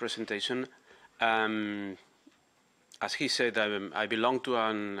nice presentation. As he said, I belong to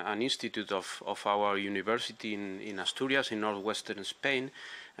an institute of our university in Asturias, in northwestern Spain.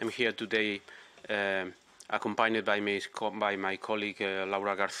 I'm here today accompanied by my colleague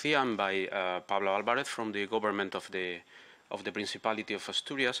Laura Garcia and by Pablo Alvarez from the government of the Principality of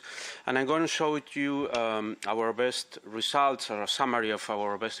Asturias, and I'm going to show you our best results, or a summary of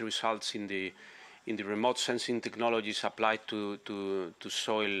our best results in the remote sensing technologies applied to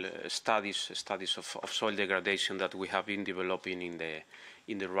soil studies of soil degradation that we have been developing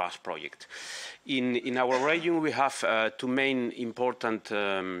in the RAS project. In our region, we have two main important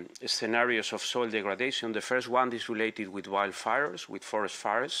scenarios of soil degradation. The first one is related with wildfires, with forest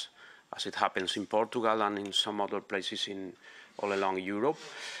fires, as it happens in Portugal and in some other places all along Europe.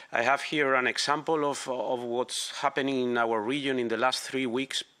 I have here an example of what's happening in our region in the last 3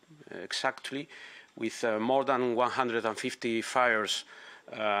 weeks, exactly, with more than 150 fires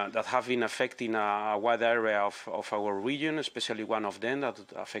that have been affecting a wide area of our region, especially one of them that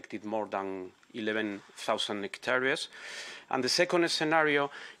affected more than 11,000 hectares. And the second scenario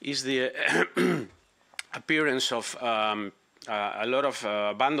is the appearance of a lot of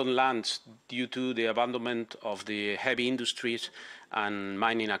abandoned lands due to the abandonment of the heavy industries and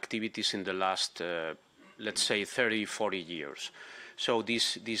mining activities in the last, let's say, 30, 40 years. So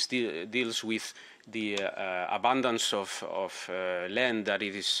this deals with the abundance of land that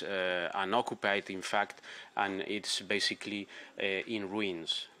it is unoccupied, in fact, and it's basically in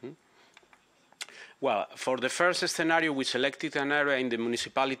ruins. Well, for the first scenario, we selected an area in the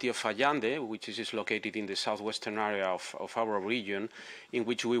municipality of Allande, which is located in the southwestern area of our region, in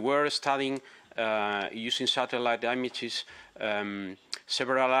which we were studying, using satellite images,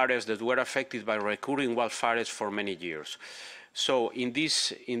 several areas that were affected by recurring wildfires for many years. So in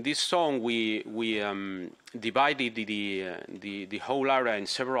this zone, we divided the whole area in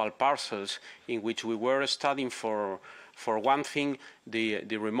several parcels, in which we were studying for one thing,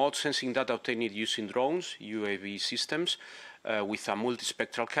 the remote sensing data obtained using drones, UAV systems, with a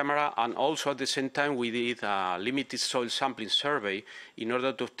multispectral camera, and also at the same time we did a limited soil sampling survey in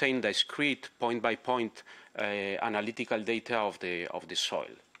order to obtain discrete point-by-point analytical data of the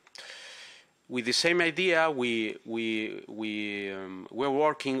soil. With the same idea, we're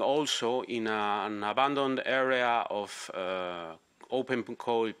working also in an abandoned area of open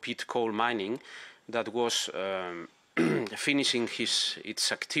coal, pit coal mining that was finishing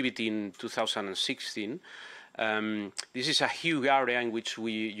its activity in 2016. This is a huge area in which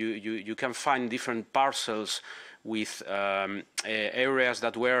you can find different parcels with areas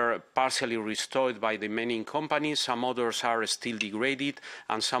that were partially restored by the mining companies. Some others are still degraded,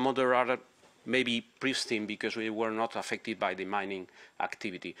 and some others are maybe pristine because we were not affected by the mining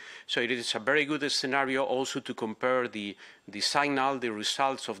activity. So it is a very good scenario also to compare the signal, the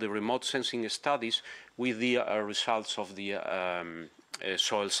results of the remote sensing studies with the results of the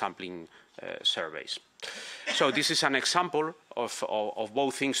soil sampling surveys. So this is an example of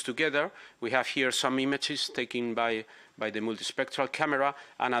both things together. We have here some images taken by the multispectral camera,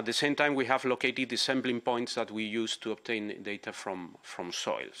 and at the same time we have located the sampling points that we use to obtain data from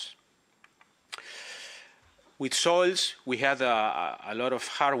soils. With soils, we had a lot of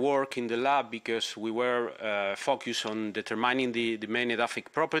hard work in the lab because we were focused on determining the main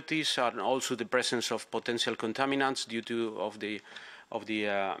edaphic properties and also the presence of potential contaminants due to the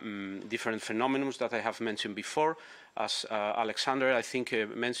different phenomena that I have mentioned before. As Alexander, I think,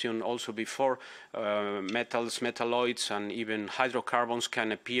 mentioned also before, metals, metalloids, and even hydrocarbons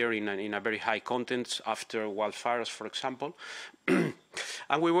can appear in a very high contents after wildfires, for example.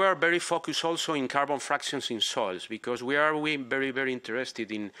 And we were very focused also in carbon fractions in soils because we are very, very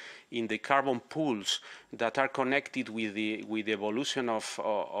interested in the carbon pools that are connected with the evolution of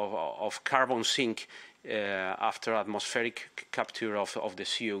carbon sink after atmospheric capture of the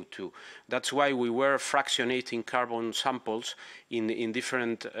CO2. That's why we were fractionating carbon samples in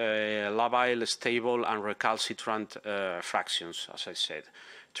different labile, stable, and recalcitrant fractions, as I said,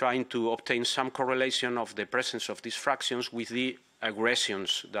 trying to obtain some correlation of the presence of these fractions with the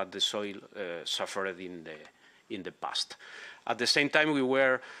aggressions that the soil suffered in the past. At the same time, we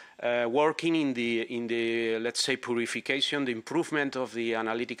were working in the let's say purification, the improvement of the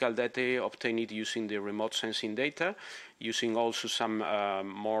analytical data obtained using the remote sensing data, using also some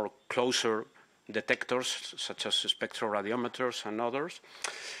more closer detectors such as spectroradiometers and others.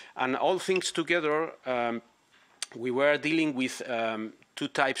 And all things together, we were dealing with two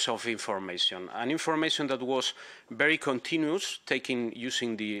types of information. An information that was very continuous,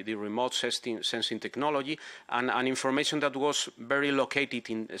 using the remote sensing technology, and an information that was very located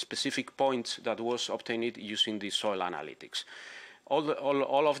in specific points that was obtained using the soil analytics.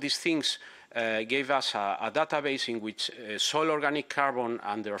 All of these things gave us a database in which soil organic carbon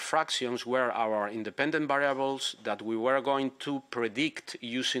and their fractions were our independent variables that we were going to predict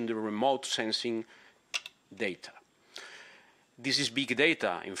using the remote sensing data. This is big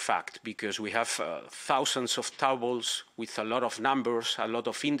data, in fact, because we have thousands of tables with a lot of numbers, a lot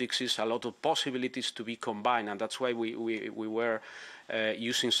of indexes, a lot of possibilities to be combined, and that's why we were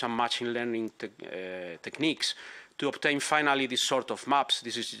using some machine learning techniques to obtain finally this sort of maps.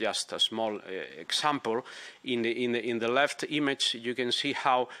 This is just a small example. In the left image, you can see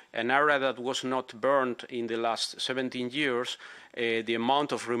how an area that was not burned in the last 17 years, the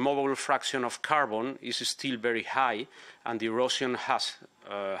amount of removable fraction of carbon is still very high, and the erosion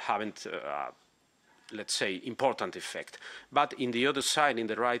haven't, let's say, important effect. But in the other side, in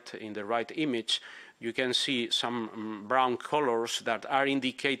the right image, you can see some brown colors that are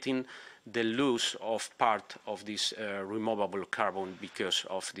indicating the loss of part of this removable carbon because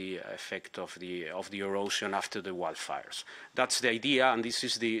of the effect of the erosion after the wildfires. That's the idea, and this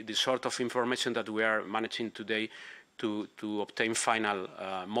is the sort of information that we are managing today to obtain final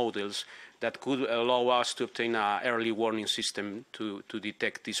models that could allow us to obtain an early warning system to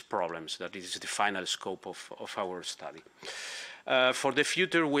detect these problems. That is the final scope of our study. For the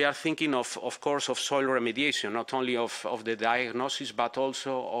future, we are thinking, of course, of soil remediation, not only of the diagnosis, but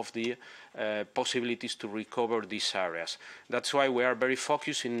also of the possibilities to recover these areas. That's why we are very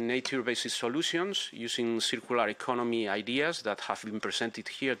focused in nature-based solutions, using circular economy ideas that have been presented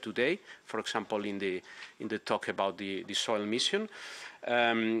here today, for example, in the talk about the soil mission.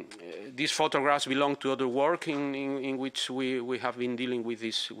 These photographs belong to other work in which we have been dealing with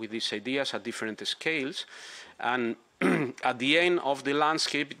these ideas at different scales. And at the end of the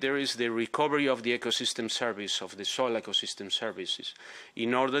landscape, there is the recovery of the ecosystem service, of the soil ecosystem services,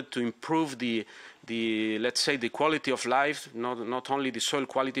 in order to improve let's say, the quality of life, not only the soil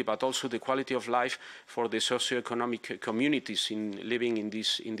quality, but also the quality of life for the socioeconomic communities living in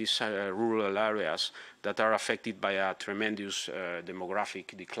these rural areas that are affected by a tremendous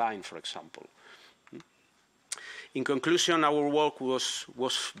demographic decline, for example. In conclusion, our work was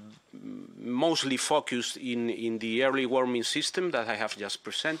mostly focused in the early warming system that I have just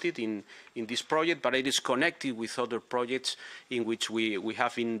presented in this project, but it is connected with other projects in which we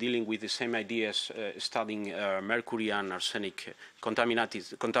have been dealing with the same ideas, studying mercury and arsenic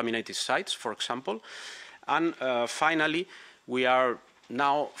contaminated sites, for example. And finally, we are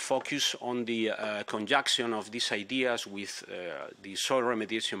now focused on the conjunction of these ideas with the soil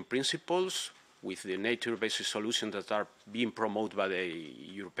remediation principles, with the nature-based solutions that are being promoted by the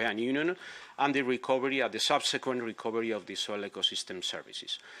European Union, and the recovery, the subsequent recovery of the soil ecosystem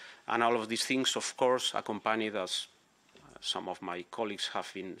services. And all of these things, of course, accompanied, as some of my colleagues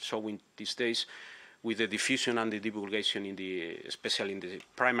have been showing these days, with the diffusion and the divulgation, especially in the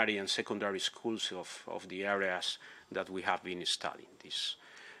primary and secondary schools of the areas that we have been studying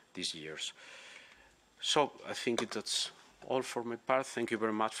these years. So I think that's all for my part. Thank you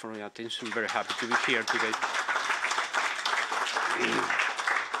very much for your attention. I'm very happy to be here today.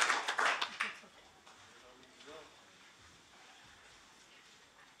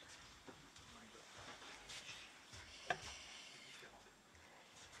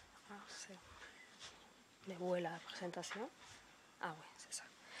 Où est la présentation? Ah oui, c'est ça.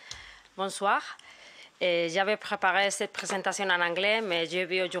 Bonsoir. J'avais préparé cette présentation en anglais, mais j'ai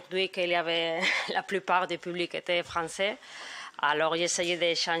vu aujourd'hui qu'il y avait la plupart du public était français. Alors j'ai essayé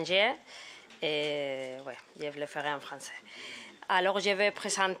de changer et ouais, je vais le faire en français. Alors je vais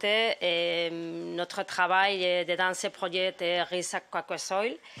présenter notre travail dans ce projet de Risk Aqua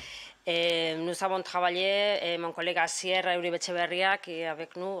Soil. Nous avons travaillé, mon collègue Asier Uribe Echeverria, qui est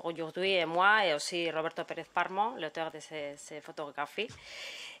avec nous aujourd'hui, et moi, et aussi Roberto Pérez Parmo, l'auteur de ces photographies.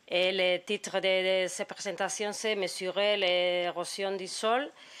 Et le titre de cette présentation, c'est « Mesurer l'érosion du sol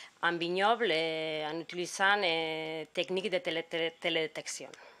en vignoble en utilisant techniques de télédétection ».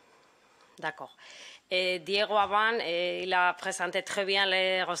 D'accord. Diego avant, il a présenté très bien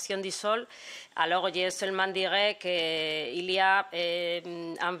l'érosion du sol. Alors, je seulement dirais qu'il y a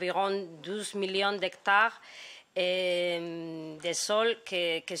environ 12 millions d'hectares des sols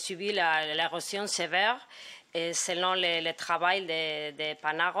qui subissent l'érosion sévère selon le travail de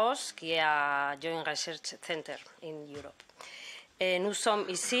Panaros, qui est à Joint Research Center in Europe. Et nous sommes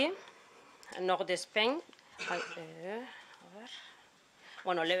ici, au nord d'Espagne.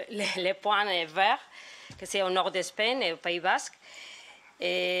 Bueno, le point vert, que c'est au nord d'Espagne, au Pays Basque.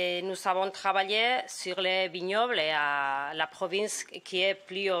 Et nous avons travaillé sur les vignobles à la province qui est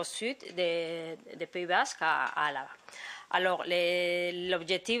plus au sud des Pays Basque, à là. Alors,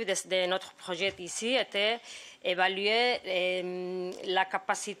 l'objectif de notre projet ici était d'évaluer la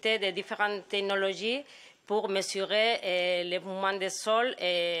capacité de différentes technologies pour mesurer les mouvements des sols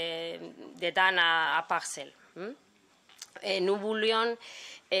dedans à parcelles. Et nous voulions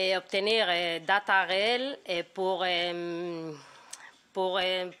obtenir data réelles pour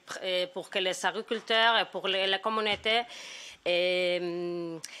que les agriculteurs et pour la communauté aient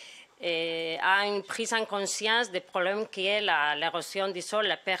une prise en conscience des problèmes qui est l'érosion du sol,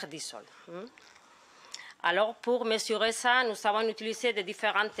 la perte du sol. Alors, pour mesurer ça, nous avons utilisé de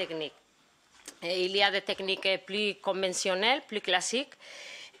différentes techniques. Et il y a des techniques plus conventionnelles, plus classiques,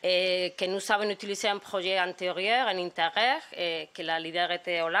 que nous avons utilisé un projet antérieur, en Interreg, que la leader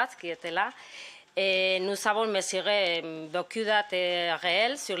était Olat, qui était là. Et nous avons mesuré beaucoup de dates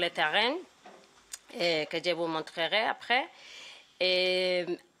réelles sur le terrain, que je vous montrerai après.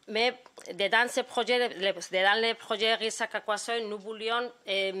 Mais dans le projet Risk Aqua Soil, nous voulions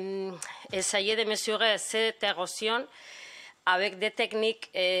essayer de mesurer cette érosion avec des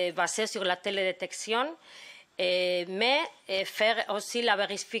techniques basées sur la télédétection, mais faire aussi la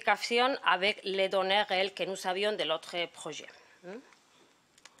vérification avec les données réelles que nous avions de l'autre projet.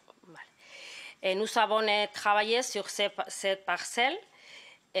 Et nous avons travaillé sur cette parcelle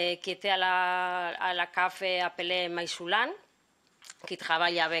qui était à la cave appelée Maïsoulan, qui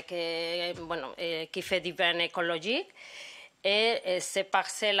travaille avec, qui fait du vin écologique. Et cette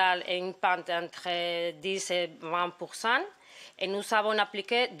parcelle a une pente entre 10 et 20%. Et nous avons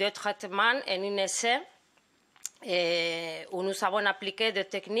appliqué 2 traitements et un essai où nous avons appliqué des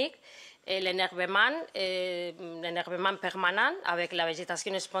techniques, l'énervement permanent avec la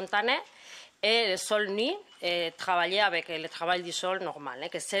végétation spontanée, et le sol nu, travailler avec le travail du sol normal,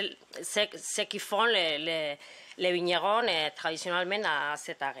 que c'est ce qu'ils font les vignerons traditionnellement à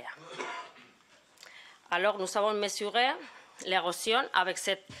cette area. Alors, nous avons mesuré l'érosion avec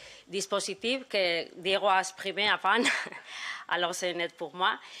ce dispositif que Diego a exprimé avant, alors c'est net pour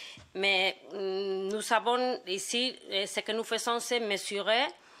moi. Mais nous avons ici, ce que nous faisons, c'est mesurer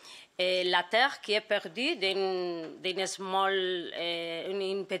la terre qui est perdue d'une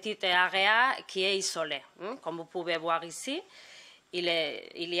petite area qui est isolée. Comme vous pouvez voir ici, il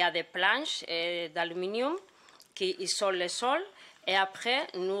y a des planches d'aluminium qui isolent le sol. Et après,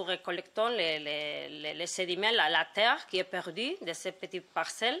 nous récoltons les sédiments, la terre qui est perdue de ces petites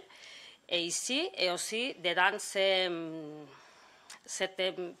parcelles. Et ici, et aussi dedans cette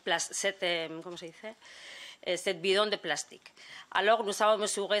bidon de plastique. Alors, nous avons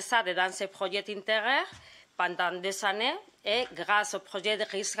mesuré ça dans ce projet intérieur pendant 2 années. Et grâce au projet de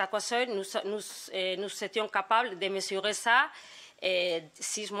Risk Aqua Soil, nous étions capables de mesurer ça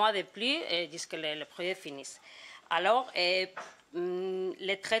 6 mois de plus jusqu'à le projet finisse. Alors,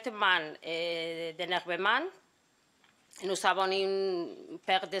 le traitement d'énervement, nous avons une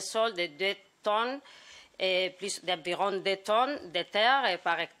perte de sol de 2 tonnes, plus d'environ 2 tonnes de terre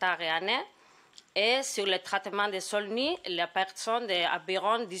par hectare et année. Et sur le traitement des sols nus, la perte sont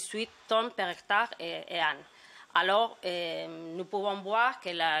d'environ 18 tonnes par hectare et an. Alors, nous pouvons voir que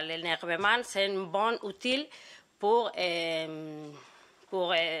l'énervement, c'est un bon outil pour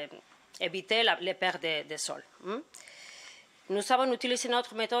éviter les pertes de sol. Nous avons utilisé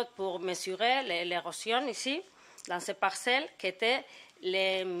notre méthode pour mesurer l'érosion ici, dans ces parcelles, qui était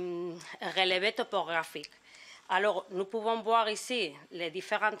les relevés topographiques. Alors, nous pouvons voir ici les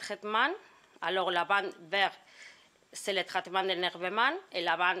différents traitements. Alors, la bande verte, c'est le traitement d'énervement, et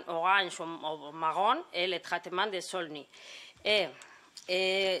la bande orange ou marron est le traitement des sols nus. Et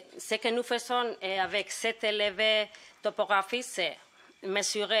ce que nous faisons avec cet élevé topographique, c'est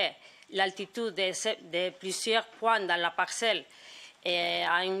mesurer l'altitude de plusieurs points dans la parcelle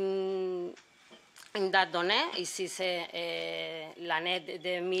à une date donnée. Ici, c'est l'année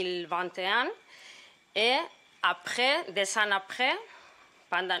 2021. Et après, 2 ans après,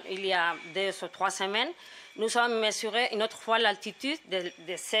 il y a 2 ou 3 semaines, nous avons mesuré une autre fois l'altitude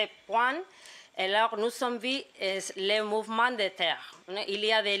de ces points. Et alors, nous avons vu les mouvements de terre. Il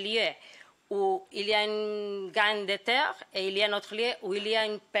y a des lieux où il y a un gain de terre et il y a un autre lieu où il y a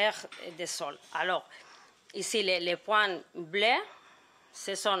une perte de sol. Alors, ici, les points bleus,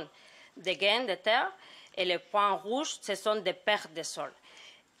 ce sont des gains de terre. et les points rouges, ce sont des pertes de sol.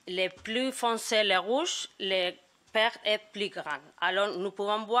 Les plus foncés, les rouges, les pertes est plus grande. Alors, nous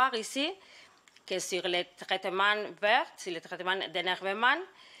pouvons voir ici que sur les traitements verts, sur les traitements d'énervement,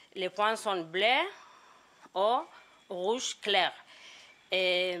 les points sont bleus ou rouge clair.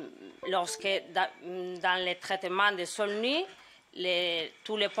 Et lorsque dans les traitements de sol nu,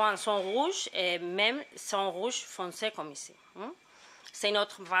 tous les points sont rouges et même sont rouges foncés comme ici. C'est une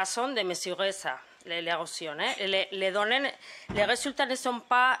autre façon de mesurer ça, l'érosion. Les données, les résultats ne sont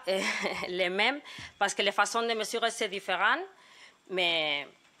pas les mêmes parce que les façons de mesurer c'est différent, mais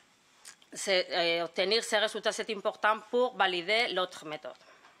obtenir ces résultats c'est important pour valider l'autre méthode.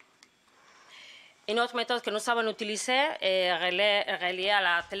 Une autre méthode que nous avons utilisée reliée à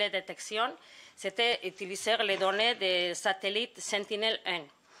la télédétection, c'était utiliser les données des satellites Sentinel-1.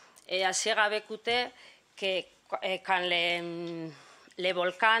 Et ainsi avait écouté que quand les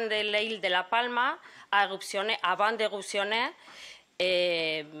volcans de l'île de La Palma a éruptionné, avant d'éruptionner,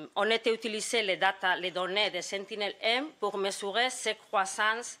 on était utilisé les données de Sentinel-1 pour mesurer ces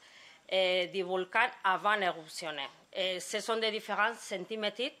croissances du volcan avant d'éruptionner. Ce sont des différences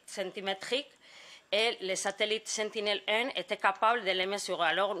centimétriques et les satellites Sentinel-1 étaient capables de les mesurer.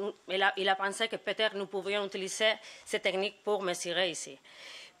 Alors, il a pensé que peut-être nous pouvions utiliser ces techniques pour mesurer ici.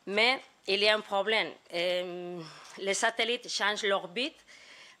 Mais il y a un problème. Les satellites changent l'orbite.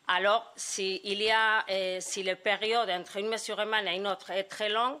 Alors, si la période entre un mesurement et un autre est très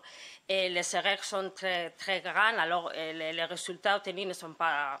longue, et les erreurs sont très, très grandes, alors les résultats obtenus ne sont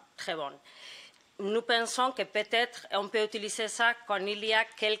pas très bons. Nous pensons que peut-être on peut utiliser ça quand il y a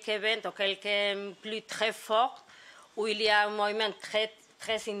quelques événements ou quelques pluies très fortes où il y a un mouvement très,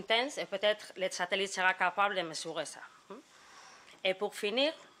 très intense et peut-être le satellite sera capable de mesurer ça. Et pour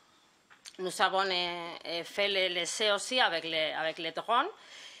finir, nous avons fait l'essai aussi avec les drones.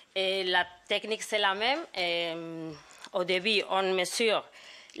 Et la technique c'est la même. Au début, on mesure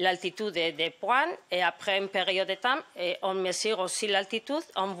l'altitude des points et après une période de temps, on mesure aussi l'altitude,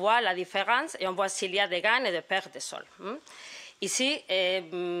 on voit la différence et on voit s'il y a des gains et des pertes de sol. Ici,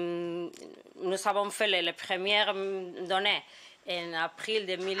 nous avons fait les premières données en avril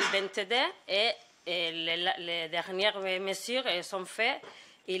 2022 et les dernières mesures sont faites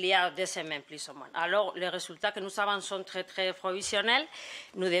il y a 2 semaines plus ou moins. Alors, les résultats que nous avons sont très, très provisionnels.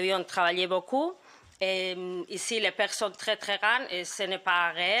 Nous devions travailler beaucoup. Et ici, les personnes très, très grandes, et ce n'est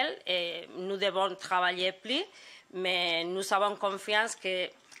pas réel. Et nous devons travailler plus. Mais nous avons confiance que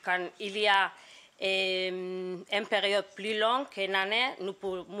quand il y a une période plus longue qu'une année, nous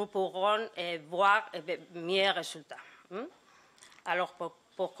pourrons voir meilleurs résultats. Alors,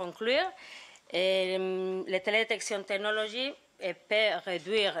 pour conclure, la télédétection technologie peut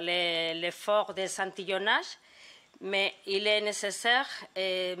réduire l'effort d'échantillonnage, mais il est nécessaire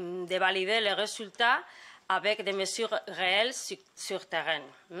de valider les résultats avec des mesures réelles sur terrain.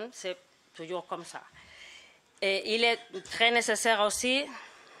 C'est toujours comme ça. Et il est très nécessaire aussi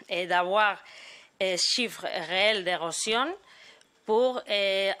d'avoir des chiffres réels d'érosion pour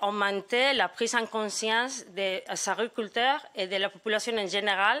augmenter la prise en conscience des agriculteurs et de la population en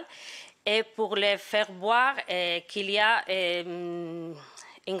général et pour les faire voir qu'il y a une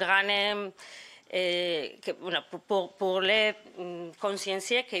grande... pour les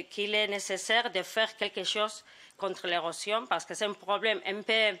consciencier qu'il est nécessaire de faire quelque chose contre l'érosion parce que c'est un problème un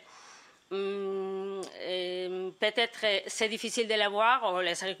peu... peut-être c'est difficile de le voir, ou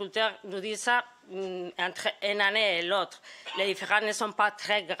les agriculteurs nous disent ça entre une année et l'autre. Les différences ne sont pas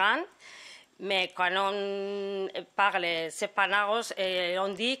très grandes, mais quand on parle de ces panards,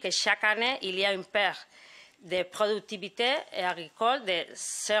 on dit que chaque année, il y a une perte de productivité agricole de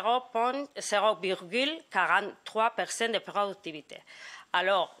 0,43% de productivité.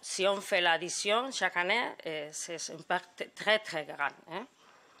 Alors, si on fait l'addition chaque année, c'est une perte très, très grande.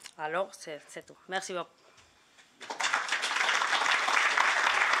 Alors, c'est tout. Merci beaucoup.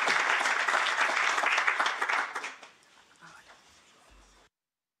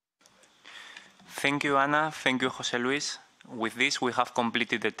 Thank you, Ana. Thank you, José Luis. With this, we have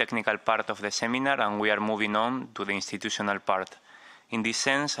completed the technical part of the seminar and we are moving on to the institutional part. In this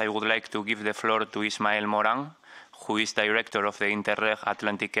sense, I would like to give the floor to Ismael Moran, who is Director of the Interreg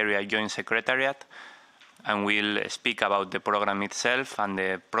Atlantic Area Joint Secretariat, and will speak about the program itself and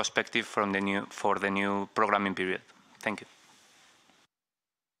the perspective for the new programming period. Thank you.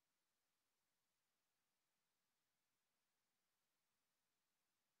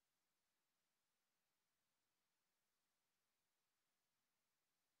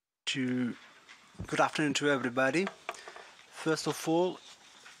 Good afternoon to everybody. First of all,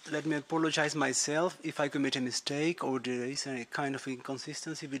 let me apologize myself if I commit a mistake or there is a kind of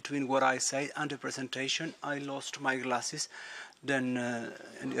inconsistency between what I say and the presentation. I lost my glasses then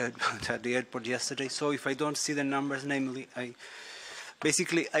at the airport yesterday, so if I don't see the numbers, namely,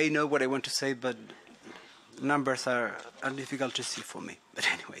 basically I know what I want to say, but numbers are difficult to see for me. But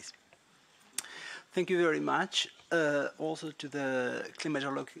anyways, thank you very much. Also to the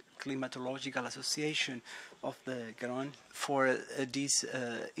Climatological Association of the Garonne for this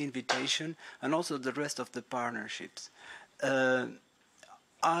invitation, and also the rest of the partnerships.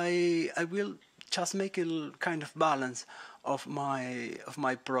 I will just make a kind of balance of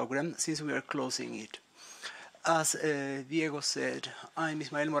my program since we are closing it. As Diego said, I'm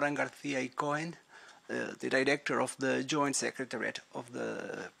Ismael Moran Garcia y Cohen, the director of the Joint Secretariat of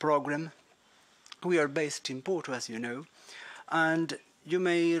the program. We are based in Porto, as you know, and you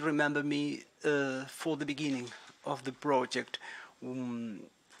may remember me for the beginning of the project.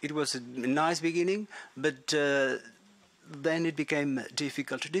 It was a nice beginning, but then it became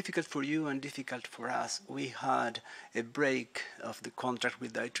difficult for you and difficult for us. We had a break of the contract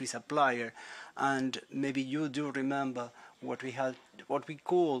with the IT supplier, and maybe you do remember what we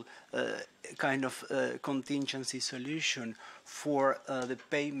call a kind of contingency solution for the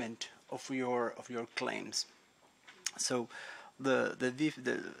payment of your claims. So the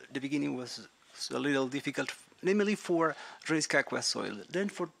beginning was a little difficult, namely for Risk Aqua Soil. Then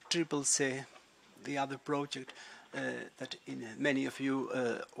for CCC, the other project that many of you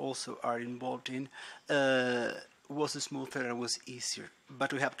also are involved in, was smoother and was easier.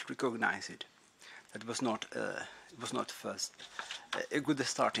 But we have to recognize it. That was not first a good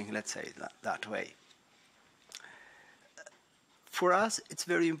starting, let's say that way. For us, it's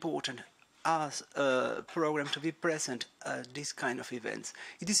very important as a program to be present at this kind of events.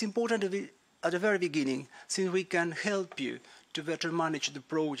 It is important to be at the very beginning, since we can help you to better manage the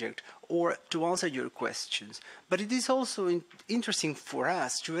project or to answer your questions. But it is also interesting for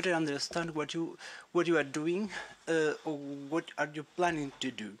us to better understand what you are doing or what are you planning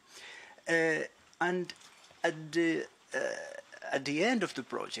to do. And at the end of the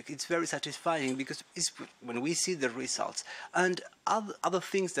project, it's very satisfying because it's when we see the results. And other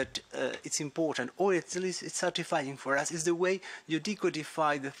things that it's important, or at least it's satisfying for us, is the way you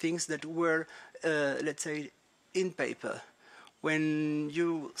decodify the things that were, let's say, in paper. When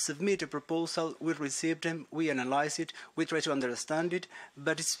you submit a proposal, we receive them, we analyze it, we try to understand it,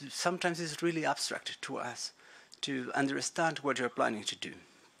 but sometimes it's really abstract to us to understand what you're planning to do.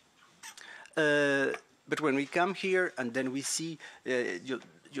 But when we come here and then we see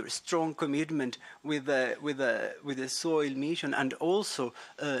your strong commitment with the soil mission, and also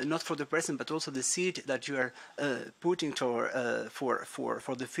not for the present but also the seed that you are putting for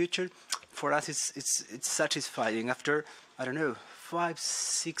the future, for us it's satisfying. After, I don't know,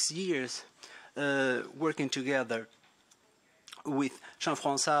 5-6 years working together with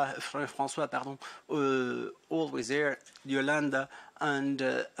Jean-François, always there, Yolanda and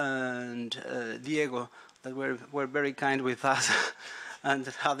Diego, that were very kind with us and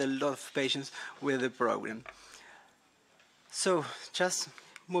had a lot of patience with the program. So, just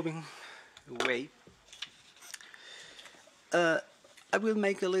moving away, I will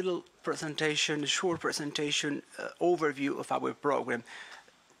make a little presentation, a short presentation, overview of our program.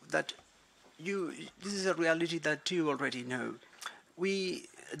 This is a reality that you already know.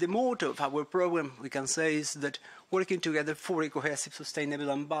 The motto of our program, we can say, is that working together for a cohesive, sustainable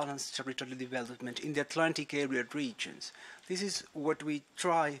and balanced territorial development in the Atlantic area regions. This is what we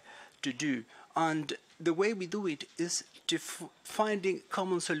try to do, and the way we do it is to finding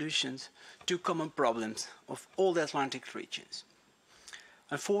common solutions to common problems of all the Atlantic regions.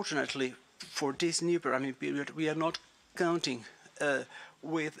 Unfortunately, for this new programming period, we are not counting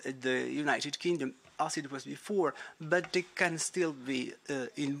with the United Kingdom as it was before, but they can still be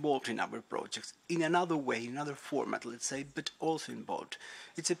involved in our projects in another way, in another format, let's say, but also involved.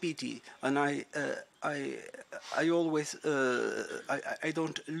 It's a pity, and I always I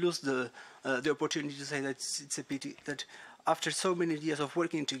don't lose the opportunity to say that it's a pity that after so many years of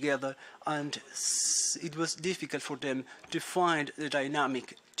working together, and it was difficult for them to find the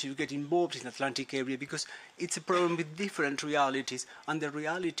dynamic to get involved in the Atlantic area, because it's a problem with different realities, and the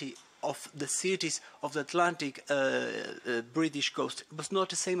reality of the cities of the Atlantic British coast was not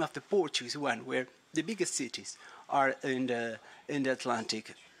the same as the Portuguese one, where the biggest cities are in the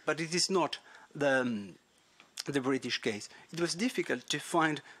Atlantic. But it is not the British case. It was difficult to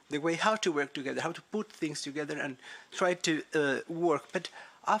find the way how to work together, how to put things together and try to work. But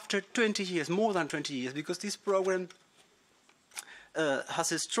after 20 years, more than 20 years, because this program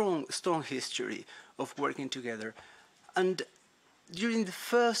has a strong history of working together, and during the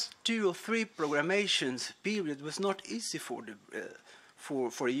first 2 or 3 programmations period was not easy for the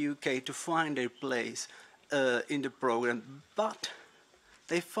for UK to find their place in the program, but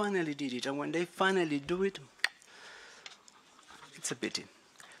they finally did it, and when they finally do it, it's a pity.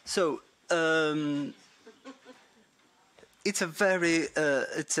 So it's a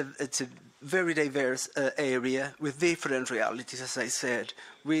very diverse area with different realities, as I said,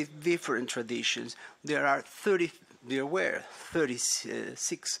 with different traditions. There were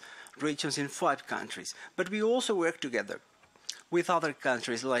 36 regions in 5 countries, but we also work together with other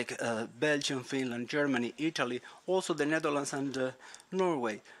countries like Belgium, Finland, Germany, Italy, also the Netherlands and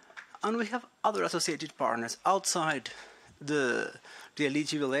Norway. And we have other associated partners outside the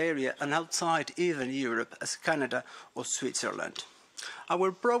eligible area and outside even Europe, as Canada or Switzerland.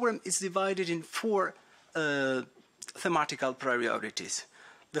 Our program is divided in 4 thematical priorities.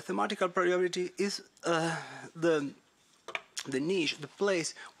 The thematical priority is the niche, the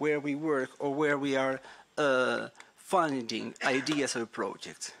place where we work or where we are finding ideas or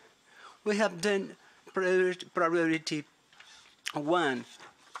projects. We have then priority 1,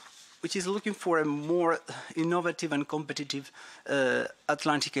 which is looking for a more innovative and competitive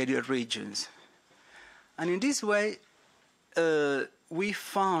Atlantic area regions. And in this way, we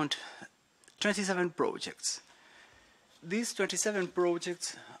found 27 projects. These 27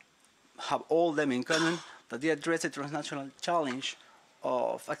 projects have all them in common that they address the transnational challenge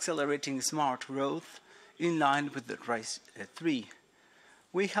of accelerating smart growth in line with the RISE 3.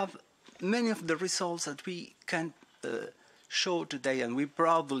 We have many of the results that we can show today, and we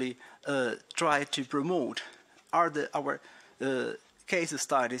proudly try to promote are our case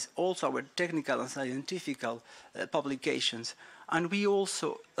studies, also our technical and scientific publications. And we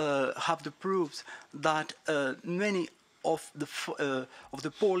also have the proofs that many of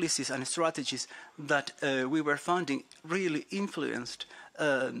the policies and strategies that we were funding really influenced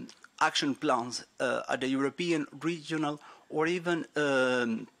action plans at the European, regional, or even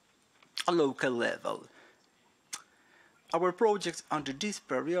a local level. Our projects under this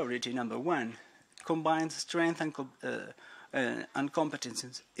priority number 1 combines strength and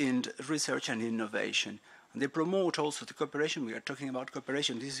competences in research and innovation. And they promote also the cooperation. We are talking about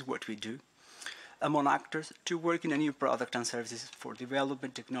cooperation. This is what we do among actors to work in a new product and services for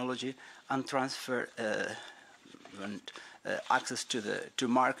development, technology, and transfer access to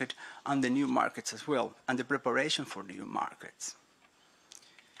market and the new markets as well, and the preparation for new markets.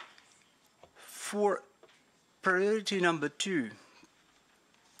 For priority number 2,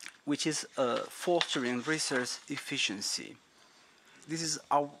 which is fostering research efficiency, this is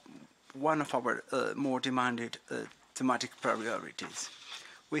one of our more demanded thematic priorities.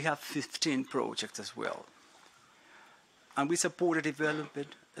 We have 15 projects as well. And we support the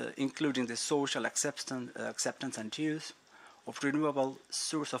development, including the social acceptance and use of renewable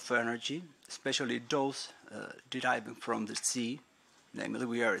source of energy, especially those deriving from the sea. Namely,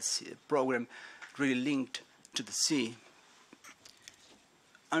 we are a program really linked to the sea,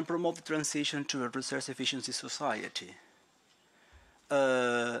 and promote the transition to a resource efficiency society.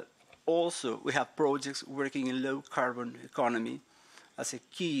 Also, we have projects working in low carbon economy as a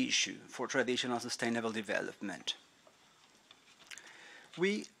key issue for traditional sustainable development.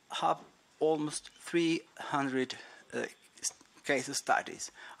 We have almost 300 case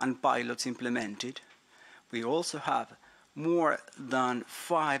studies and pilots implemented. We also have more than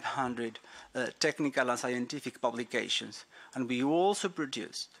 500 technical and scientific publications, and we also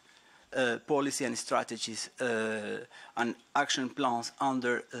produced policy and strategies and action plans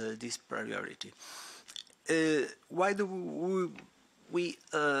under this priority. Why do we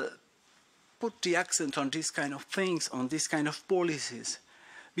put the accent on these kind of things, on these kind of policies?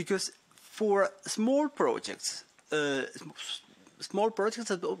 Because for small projects, but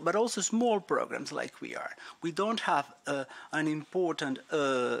also small programs like we don't have an important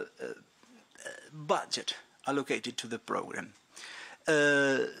budget allocated to the program.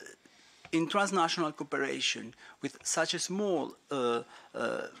 In transnational cooperation, with such a small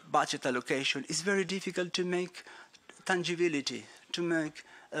budget allocation, it's very difficult to make tangibility, to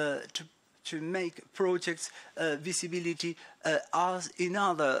make projects visibility as in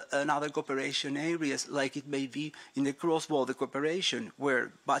other cooperation areas, like it may be in the cross-border cooperation,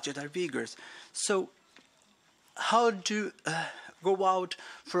 where budgets are bigger. So how to go out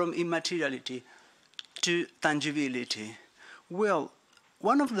from immateriality to tangibility? Well,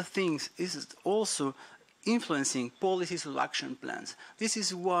 one of the things is also influencing policies or action plans. This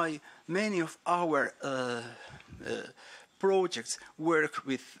is why many of our projects work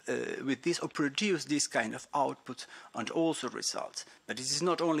with this or produce this kind of output and also results. But this is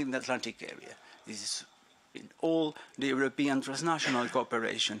not only in the Atlantic area. This is in all the European transnational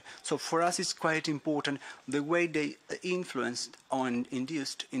cooperation. So for us it's quite important the way they influenced or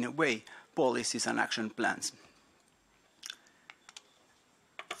induced, in a way, policies and action plans.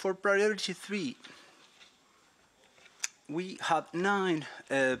 For priority 3, we have 9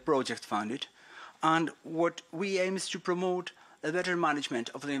 projects funded, and what we aim is to promote a better management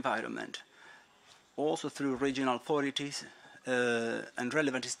of the environment, also through regional authorities and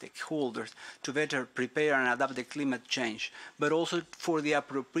relevant stakeholders to better prepare and adapt to climate change, but also for the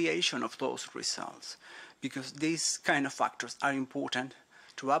appropriation of those results, because these kind of factors are important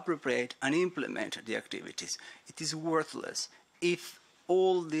to appropriate and implement the activities. It is worthless if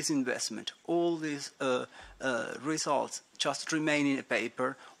all this investment, all these results just remain in a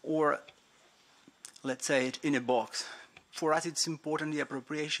paper or, let's say it, in a box. For us it's important the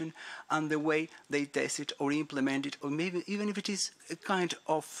appropriation and the way they test it or implement it, or maybe even if it is a kind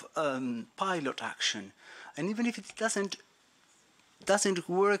of pilot action. And even if it doesn't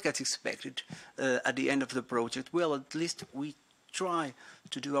work as expected at the end of the project, well, at least we try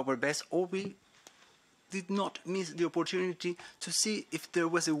to do our best, or we did not miss the opportunity to see if there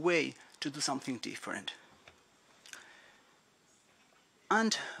was a way to do something different.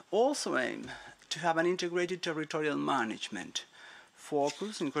 And also aim to have an integrated territorial management,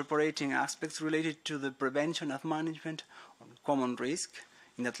 focus incorporating aspects related to the prevention of management of common risk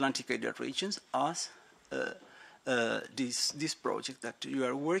in Atlantic area regions, as this project that you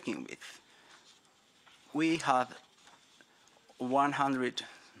are working with. We have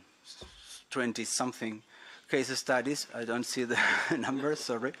 120-something case studies. I don't see the numbers,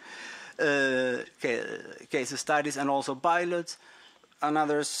 sorry. Case studies and also pilots, and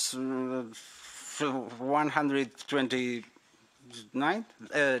others 129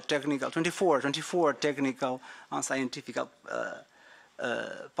 24 technical and scientific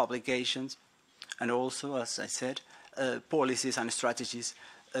publications, and also, as I said, policies and strategies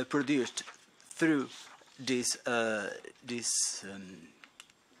produced through this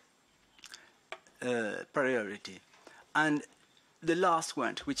priority. And the last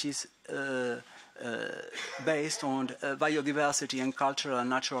one, which is based on biodiversity and cultural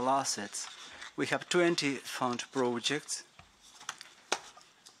and natural assets, we have 20 fund projects,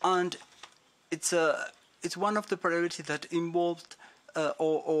 and it's one of the priorities that involved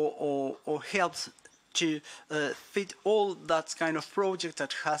or helps to fit all that kind of project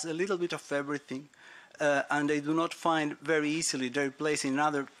that has a little bit of everything, and they do not find very easily their place in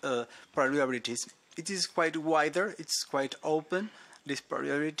other priorities. It is quite wider, it's quite open, this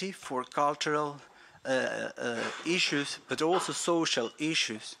priority for cultural issues, but also social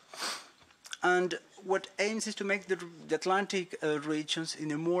issues. And what aims is to make the Atlantic regions in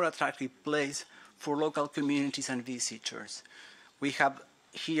a more attractive place for local communities and visitors. We have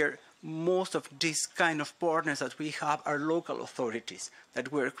here most of these kind of partners that we have are local authorities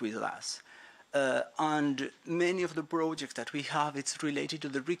that work with us. And many of the projects that we have, it's related to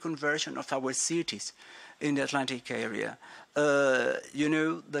the reconversion of our cities in the Atlantic area. You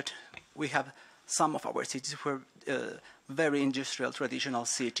know that we have some of our cities were very industrial, traditional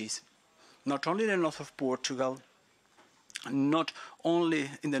cities. Not only in the north of Portugal, not only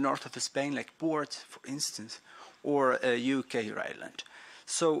in the north of Spain, like Ports, for instance, or UK or Ireland.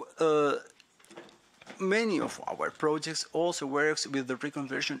 So many of our projects also works with the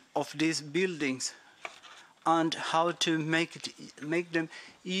reconversion of these buildings and how to make them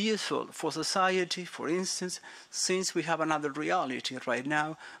useful for society, for instance, since we have another reality right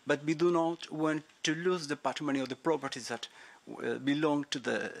now, but we do not want to lose the patrimony of the properties that belong to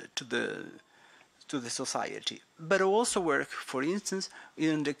the society. But also work, for instance,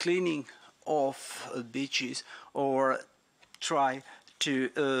 in the cleaning of beaches, or try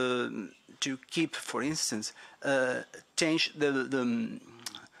to keep, for instance, change the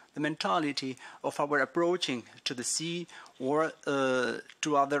mentality of our approaching to the sea or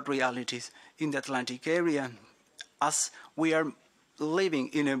to other realities in the Atlantic area, as we are living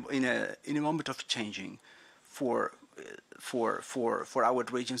in a moment of changing for our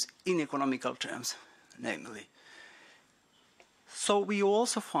regions in economical terms, namely. So we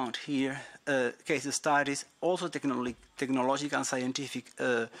also found here case studies, also technological and scientific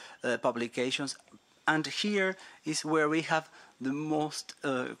publications, and here is where we have the most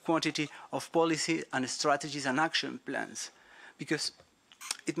quantity of policy and strategies and action plans, because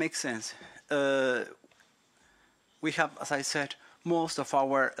it makes sense. We have, as I said, most of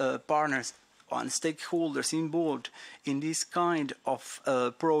our partners and stakeholders involved in this kind of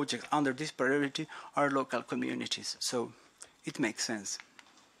project under this priority are local communities, so it makes sense.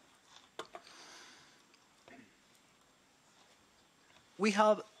 We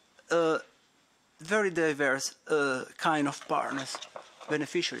have very diverse kind of partners,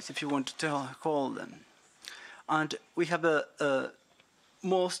 beneficiaries, if you want to call them. And we have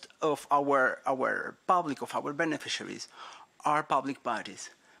most of our public, of our beneficiaries, are public bodies.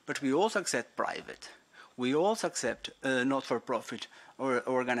 But we also accept private. We also accept not-for-profit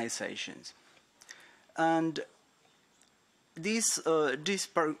organizations. And this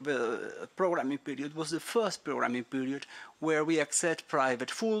programming period was the first programming period where we accept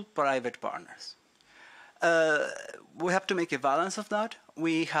full private partners. We have to make a balance of that.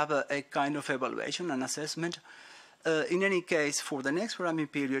 We have a kind of evaluation and assessment. In any case, for the next programming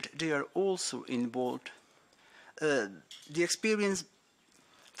period, they are also involved. The experience,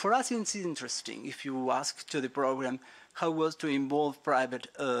 for us, it's interesting. If you ask to the program how was to involve private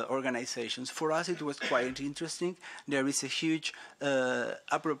organizations, for us it was quite interesting. There is a huge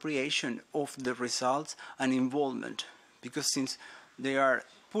appropriation of the results and involvement, because since they are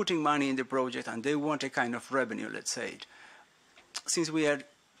putting money in the project and they want a kind of revenue, let's say, since we are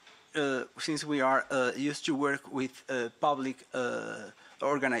used to work with public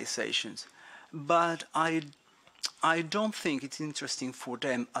organizations, but I don't think it's interesting for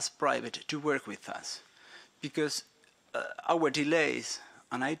them as private to work with us, because our delays,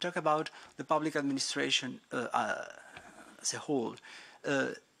 and I talk about the public administration as a whole,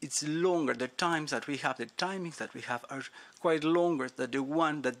 it's longer. The times that we have, the timings that we have are quite longer than the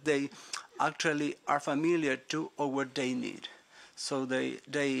one that they actually are familiar to or what they need. So they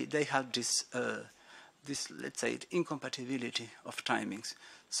have this, let's say, incompatibility of timings.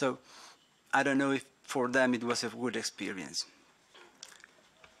 So I don't know if for them it was a good experience.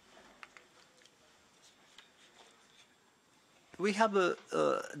 We have a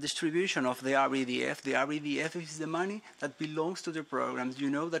distribution of the REDF. The REDF is the money that belongs to the programs.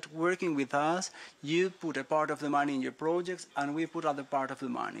 You know that working with us, you put a part of the money in your projects, and we put other part of the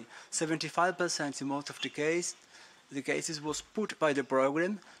money. 75% in most of the cases was put by the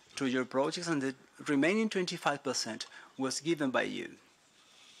program to your projects, and the remaining 25% was given by you.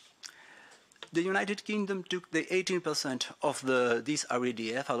 The United Kingdom took the 18% of this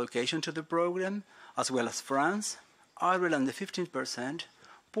REDF allocation to the program, as well as France, Ireland the 15%,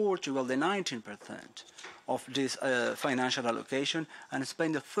 Portugal the 19% of this financial allocation, and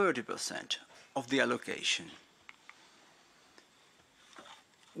Spain the 30% of the allocation.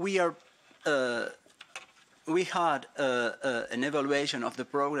 We had an evaluation of the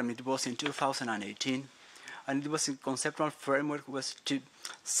program. It was in 2018, and it was a conceptual framework was to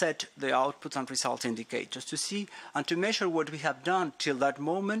set the outputs and results indicators to see and to measure what we have done till that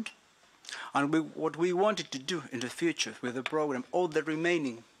moment, and what we wanted to do in the future with the program, all the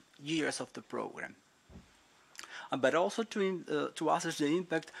remaining years of the program. But also to assess the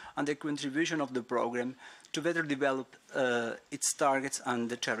impact and the contribution of the program to better develop its targets and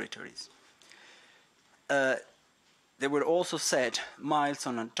the territories. There were also set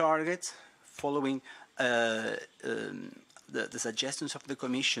milestones and targets following the suggestions of the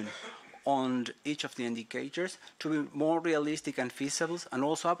Commission on each of the indicators to be more realistic and feasible, and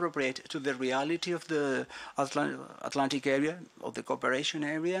also appropriate to the reality of the Atlantic area, of the cooperation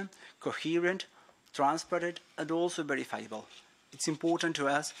area, coherent, transparent, and also verifiable. It's important to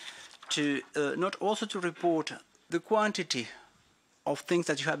us to not also to report the quantity of things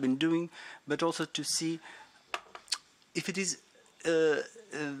that you have been doing, but also to see if it is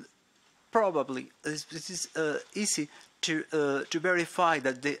easy to verify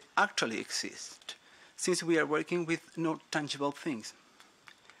that they actually exist, since we are working with not tangible things.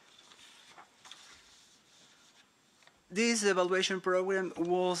 This evaluation program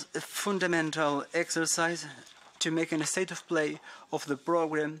was a fundamental exercise to make a state of play of the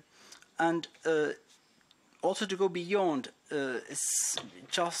program, and also to go beyond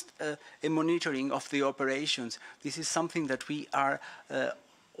just a monitoring of the operations. This is something that we are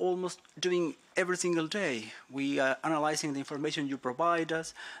almost doing every single day. We are analyzing the information you provide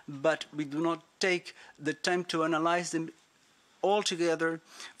us, but we do not take the time to analyze them all together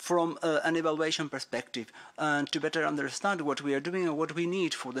from an evaluation perspective, and to better understand what we are doing and what we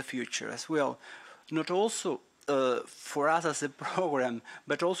need for the future as well. Not also for us as a program,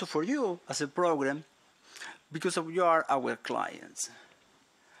 but also for you as a program, because you are our clients.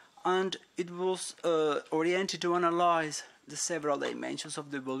 And it was oriented to analyze the several dimensions of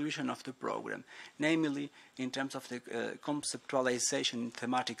the evolution of the program, namely in terms of the conceptualization in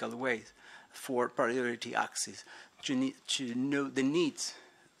thematical ways for priority axis, to know the needs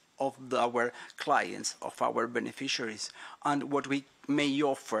of our clients, of our beneficiaries, and what we may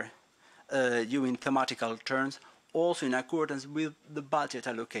offer you in thematical terms, also in accordance with the budget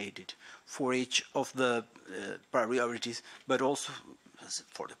allocated for each of the priorities, but also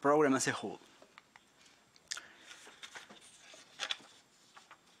for the program as a whole.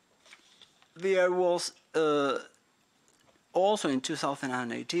 there was also in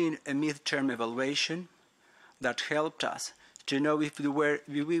 2018 a mid-term evaluation that helped us to know if we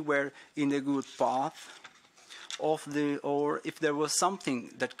were in the good path or if there was something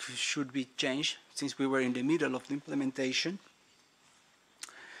that should be changed, since we were in the middle of the implementation,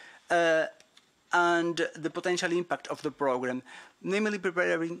 and the potential impact of the program, namely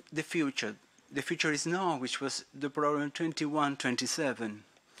preparing the future. The future is now, which was the program 21-27.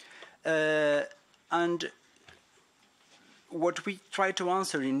 And what we tried to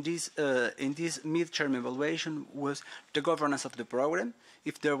answer in this midterm evaluation was the governance of the program,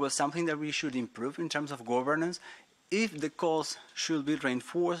 if there was something that we should improve in terms of governance, if the costs should be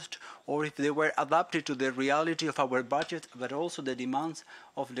reinforced, or if they were adapted to the reality of our budget, but also the demands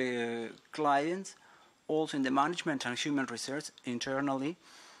of the clients, also in the management and human research internally.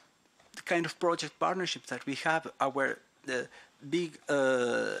 The kind of project partnerships that we have,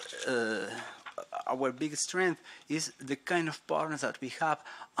 our big strength is the kind of partners that we have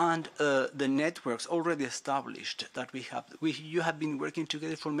and the networks already established that we have. You have been working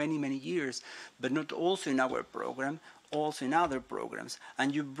together for many, many years, but not also in our program, also in other programs.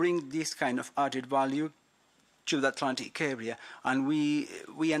 And you bring this kind of added value to the Atlantic area, and we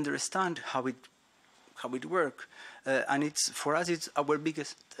understand how it works. And for us, it's our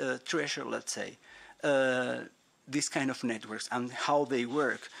biggest treasure, let's say. These kind of networks and how they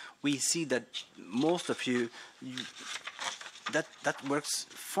work. We see that most of you that works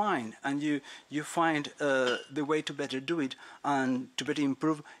fine, and you find the way to better do it and to better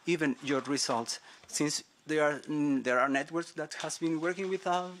improve even your results, since there are networks that has been working with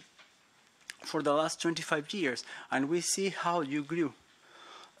us for the last 25 years, and we see how you grew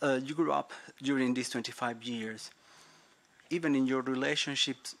up during these 25 years, even in your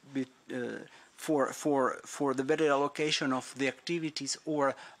relationships with for the better allocation of the activities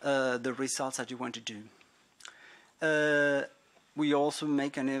or the results that you want to do. We also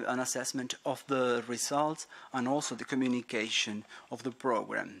make an assessment of the results and also the communication of the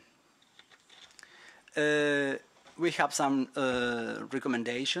program. We have some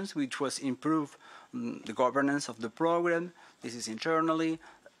recommendations, which was improve the governance of the program. This is internally.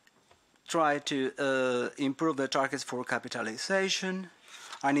 Try to improve the targets for capitalization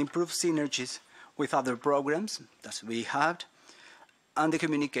and improve synergies with other programs that we have, and the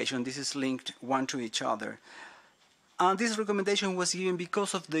communication. This is linked one to each other. And this recommendation was given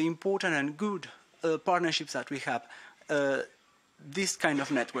because of the important and good partnerships that we have. This kind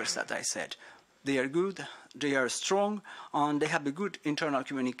of networks that I said, they are good, they are strong, and they have a good internal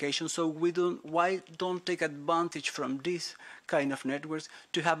communication. So why don't take advantage from this kind of networks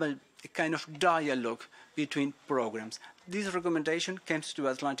to have a kind of dialogue between programs? This recommendation came to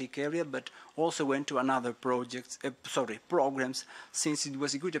Atlantic area, but also went to another programs, since it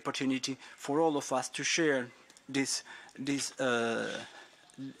was a good opportunity for all of us to share this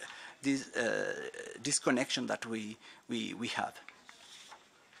connection that we have.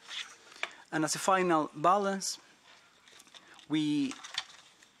 And as a final balance, we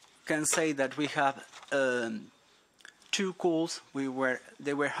can say that we have 2 calls. They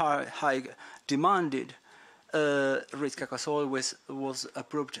were high demanded. Risk Aqua Soil was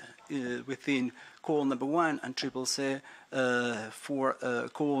approved within call number 1 and CCC for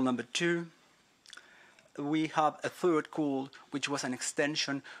call number 2. We have a 3rd call, which was an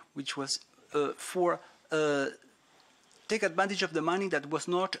extension, which was for take advantage of the money that was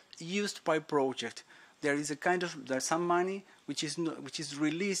not used by project. There's some money which is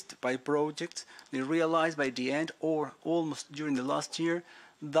released by projects. They realized by the end or almost during the last year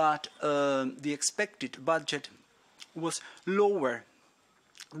that the expected budget was lower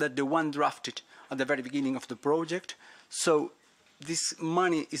than the one drafted at the very beginning of the project. So this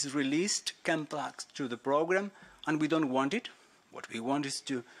money is released, comes back to the program, and we don't want it. What we want is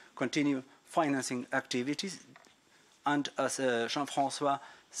to continue financing activities. And as Jean-François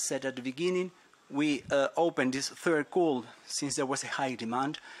said at the beginning, we opened this 3rd call since there was a high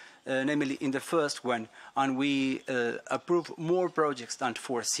demand, namely in the first one, and we approved more projects than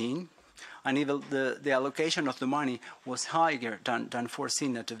foreseen, and even the allocation of the money was higher than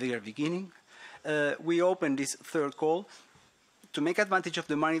foreseen at the very beginning. We opened this 3rd call to make advantage of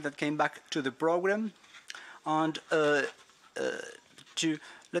the money that came back to the program, and to,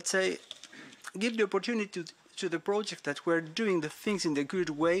 let's say, give the opportunity to the project that were doing the things in the good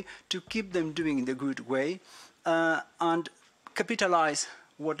way to keep them doing in the good way, and capitalize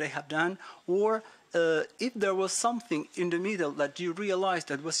what they have done, or if there was something in the middle that you realized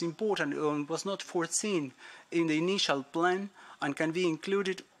that was important and was not foreseen in the initial plan and can be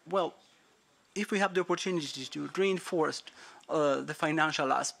included, well, if we have the opportunity to reinforce the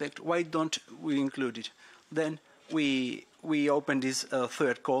financial aspect. Why don't we include it? Then we opened this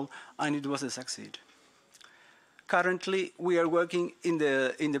third call, and it was a success. Currently, we are working in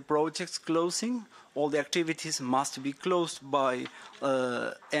the project's closing. All the activities must be closed by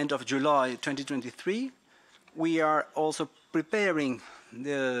end of July 2023. We are also preparing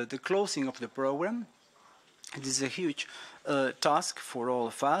the closing of the program. It is a huge task for all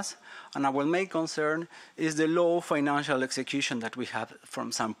of us, and our main concern is the low financial execution that we have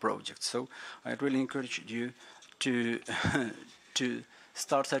from some projects. So I really encourage you to to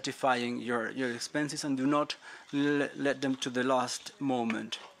start certifying your expenses and do not let them to the last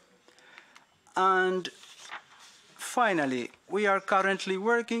moment. And finally, we are currently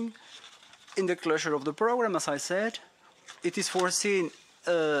working in the closure of the program, as I said. It is foreseen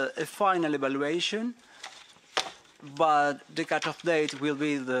a final evaluation, but the cutoff date will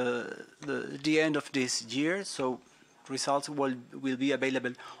be the end of this year, so results will be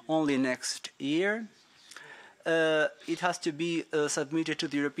available only next year. It has to be submitted to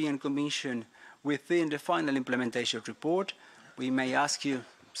the European Commission within the final implementation report. We may ask you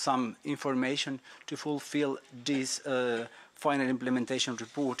some information to fulfill this final implementation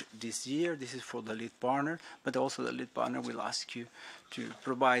report this year. This is for the lead partner, but also the lead partner will ask you to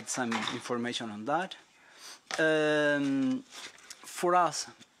provide some information on that. For us,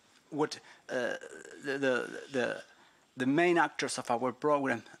 what the main actors of our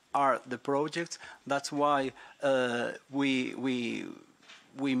program are the projects. That's why we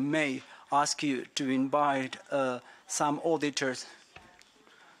may ask you to invite some auditors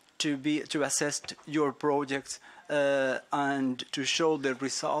to assess your projects and to show the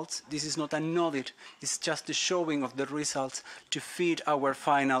results. This is not an audit, it's just the showing of the results to feed our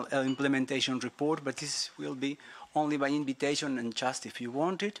final implementation report, but this will be only by invitation and just if you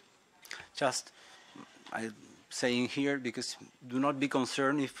want it. Just I'm saying here, because do not be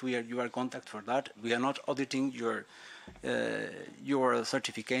concerned if you are contact for that. We are not auditing your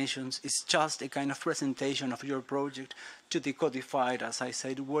certifications. It's just a kind of presentation of your project to the codified, as I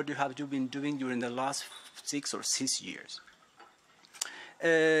said, what you have been doing during the last 6 or 6 years.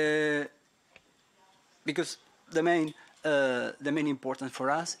 Because the main importance for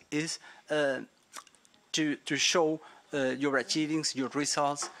us is to show your achievements, your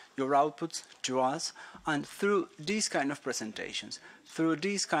results, your outputs to us, and through these kind of presentations, through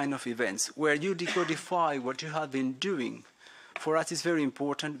these kind of events where you decodify what you have been doing, for us is very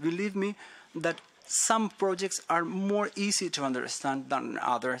important. Believe me that some projects are more easy to understand than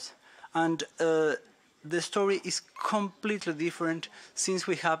others, and the story is completely different since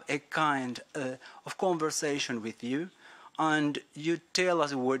we have a kind of conversation with you and you tell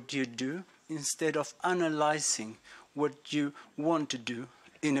us what you do instead of analyzing what you want to do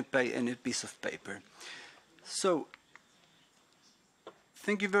in a piece of paper. So,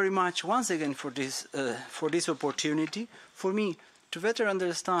 thank you very much once again for this opportunity for me to better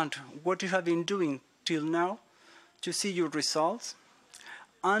understand what you have been doing till now, to see your results,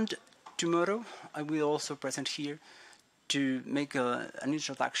 and tomorrow I will also present here to make an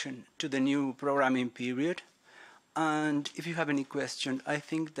introduction to the new programming period. And if you have any question, I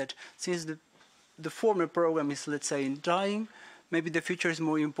think that since the former program is, let's say, dying, maybe the future is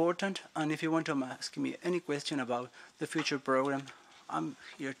more important, and if you want to ask me any question about the future program, I'm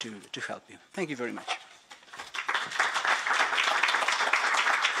here to help you. Thank you very much.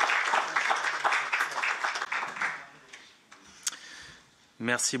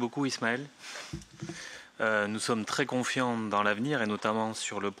 Merci beaucoup Ismaël. Nous sommes très confiants dans l'avenir et notamment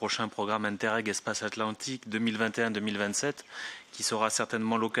sur le prochain programme Interreg Espace Atlantique 2021-2027 qui sera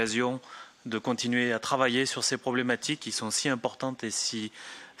certainement l'occasion de continuer à travailler sur ces problématiques qui sont si importantes et si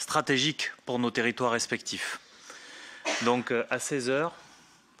stratégiques pour nos territoires respectifs. Donc à 16 h,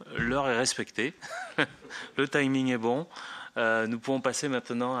 l'heure est respectée, le timing est bon. Nous pouvons passer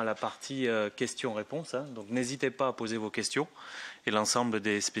maintenant à la partie questions-réponses. Donc n'hésitez pas à poser vos questions et l'ensemble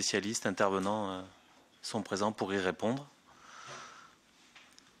des spécialistes intervenants sont présents pour y répondre.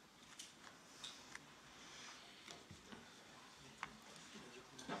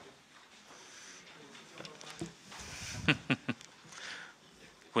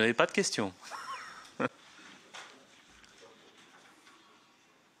 Vous n'avez pas de questions?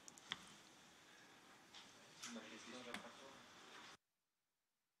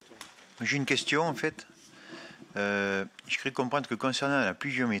 J'ai une question en fait. Je crois comprendre que concernant la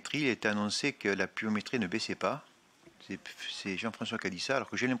pluviométrie, il était annoncé que la pluviométrie ne baissait pas. C'est Jean-François qui a dit ça, alors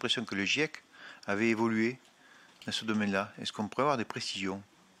que j'ai l'impression que le GIEC avait évolué dans ce domaine-là. Est-ce qu'on pourrait avoir des précisions?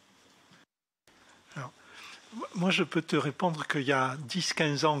 Alors, moi, je peux te répondre qu'il y a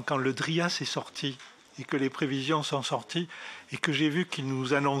 10-15 ans, quand le DRIAS est sorti, et que les prévisions sont sorties et que j'ai vu qu'ils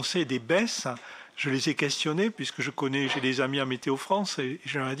nous annonçaient des baisses, je les ai questionnés puisque j'ai des amis à Météo France et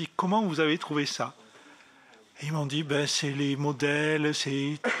je leur ai dit comment vous avez trouvé ça? Et ils m'ont dit ben, c'est les modèles,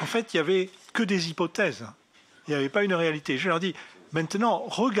 en fait il n'y avait que des hypothèses, il n'y avait pas une réalité. Je leur ai dit maintenant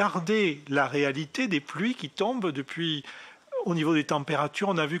regardez la réalité des pluies qui tombent depuis, au niveau des températures,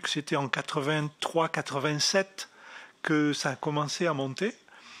 on a vu que c'était en 83-87 que ça a commencé à monter.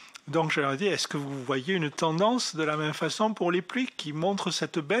 Donc je leur ai dit, est-ce que vous voyez une tendance de la même façon pour les pluies qui montre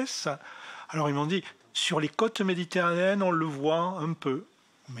cette baisse? Alors ils m'ont dit, sur les côtes méditerranéennes, on le voit un peu.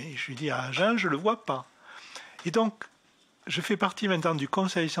 Mais je lui ai dit, à Agen, je ne le vois pas. Et donc, je fais partie maintenant du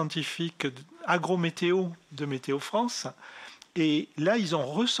conseil scientifique agrométéo de Météo France. Et là, ils ont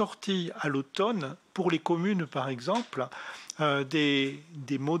ressorti à l'automne, pour les communes par exemple, des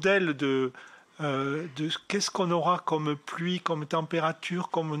modèles de qu'est-ce qu'on aura comme pluie, comme température,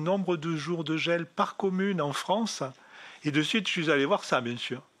 comme nombre de jours de gel par commune en France. Et de suite, je suis allé voir ça, bien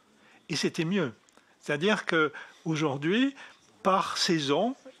sûr. Et c'était mieux. C'est-à-dire qu'aujourd'hui, par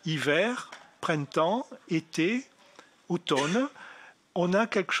saison, hiver, printemps, été, automne, on a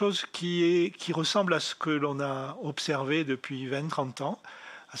quelque chose qui ressemble à ce que l'on a observé depuis 20-30 ans,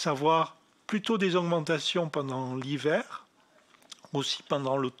 à savoir plutôt des augmentations pendant l'hiver, aussi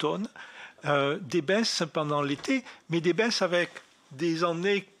pendant l'automne, des baisses pendant l'été, mais des baisses avec des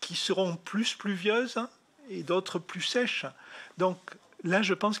années qui seront plus pluvieuses et d'autres plus sèches. Donc là,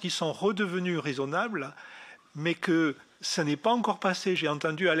 je pense qu'ils sont redevenus raisonnables, mais que ça n'est pas encore passé. J'ai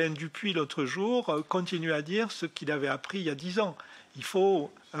entendu Alain Dupuis l'autre jour continuer à dire ce qu'il avait appris il y a 10 ans. Il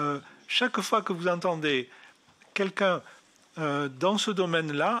faut, chaque fois que vous entendez quelqu'un dans ce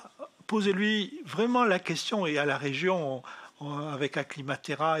domaine-là, posez-lui vraiment la question, et à la région, avec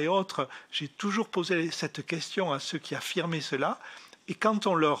Acclimatera et autres, j'ai toujours posé cette question à ceux qui affirmaient cela, et quand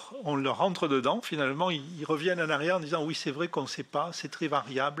on leur rentre dedans, finalement, ils reviennent en arrière en disant « oui, c'est vrai qu'on ne sait pas, c'est très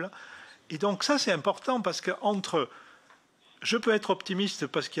variable ». Et donc ça, c'est important, parce que entre je peux être optimiste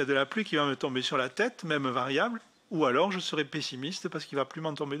parce qu'il y a de la pluie qui va me tomber sur la tête, même variable, ou alors je serai pessimiste parce qu'il ne va plus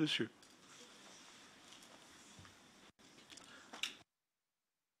m'en tomber dessus.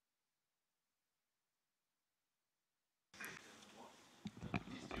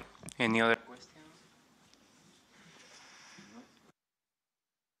 Any other questions?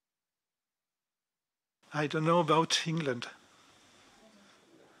 I don't know about England.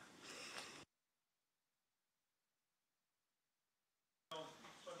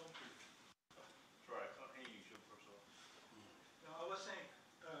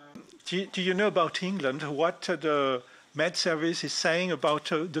 Do you know about England what the Met Service is saying about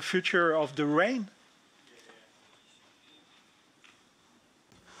the future of the rain?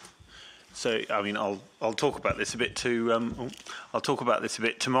 So, I mean, I'll talk about this a bit too. I'll talk about this a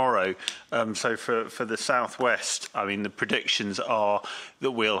bit tomorrow. So, for the southwest, I mean, the predictions are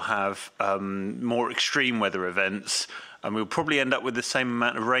that we'll have more extreme weather events, and we'll probably end up with the same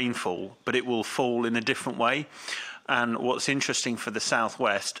amount of rainfall, but it will fall in a different way. And what's interesting for the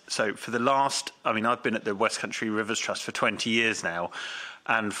southwest, so for the last, I mean, I've been at the West Country Rivers Trust for 20 years now,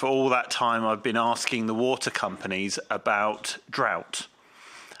 and for all that time, I've been asking the water companies about drought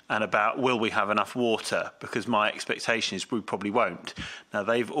and about will we have enough water, because my expectation is we probably won't. Now,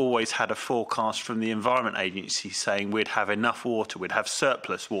 they've always had a forecast from the Environment Agency saying we'd have enough water, we'd have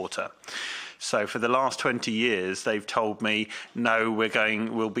surplus water. So for the last 20 years, they've told me, no,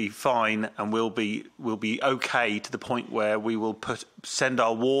 we'll be fine, and we'll be okay to the point where we will send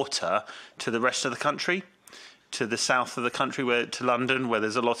our water to the rest of the country, to the south of the country, to London, where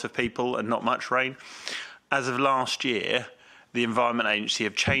there's a lot of people and not much rain. As of last year, the Environment Agency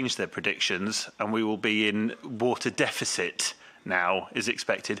have changed their predictions, and we will be in water deficit now, is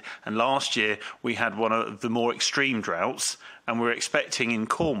expected. And last year we had one of the more extreme droughts, and we're expecting in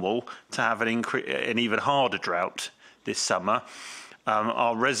Cornwall to have an even harder drought this summer.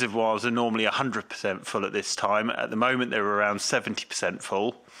 Our reservoirs are normally 100% full at this time. At the moment they're around 70%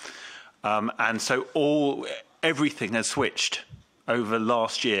 full, and so everything has switched over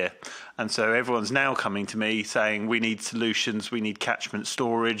last year, and so everyone's now coming to me saying we need solutions, we need catchment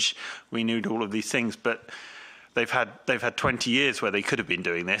storage, we need all of these things. But they've had 20 years where they could have been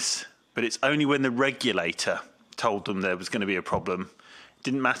doing this, but it's only when the regulator told them there was going to be a problem. It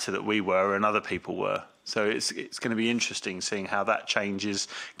didn't matter that we were and other people were. So it's going to be interesting seeing how that changes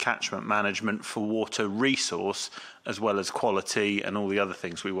catchment management for water resource as well as quality and all the other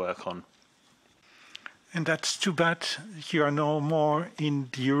things we work on. And that's too bad you are no more in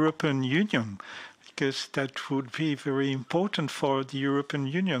the European Union, because that would be very important for the European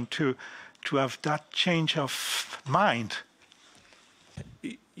Union to have that change of mind.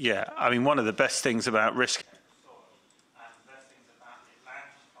 Yeah, I mean, one of the best things about risk.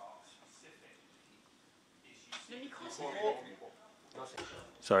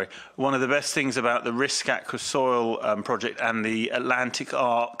 Sorry. One of the best things about the Risk Aqua Soil project and the Atlantic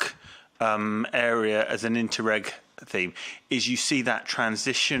Arc area as an interreg theme is you see that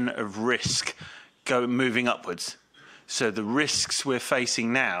transition of risk moving upwards. So the risks we're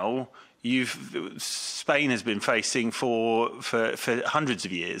facing now, Spain has been facing for hundreds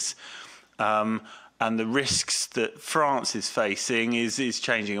of years. And the risks that France is facing is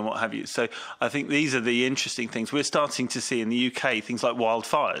changing and what have you. So I think these are the interesting things. We're starting to see in the UK things like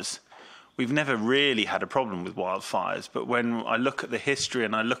wildfires. We've never really had a problem with wildfires, but when I look at the history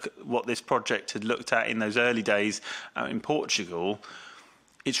and I look at what this project had looked at in those early days in Portugal,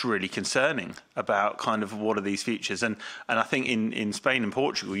 it's really concerning about kind of what are these futures. And I think in Spain and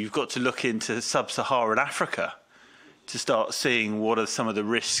Portugal, you've got to look into sub-Saharan Africa to start seeing what are some of the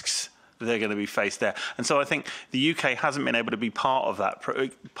risks they're going to be faced there. And so I think the UK hasn't been able to be part of that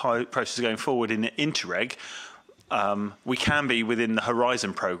process going forward in Interreg. We can be within the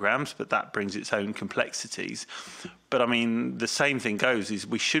Horizon programs, but that brings its own complexities. But I mean, the same thing goes, is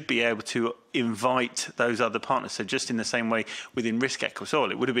we should be able to invite those other partners. So just in the same way within Risk Aqua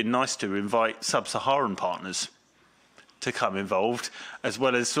Soil, it would have been nice to invite sub-Saharan partners to come involved, as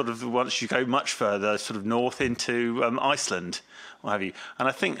well as sort of once you go much further, sort of north into Iceland, what have you. And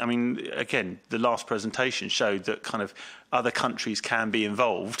I think, I mean, again, the last presentation showed that kind of other countries can be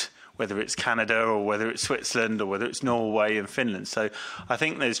involved, whether it's Canada or whether it's Switzerland or whether it's Norway and Finland. So I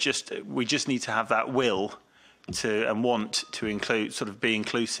think we just need to have that will to and want to include, sort of be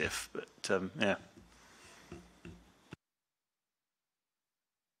inclusive. But yeah.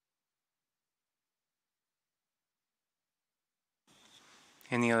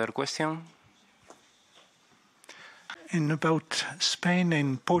 Any other question? And about Spain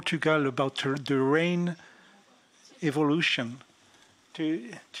and Portugal, about the rain evolution,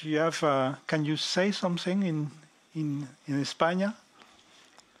 do you have? Can you say something in España?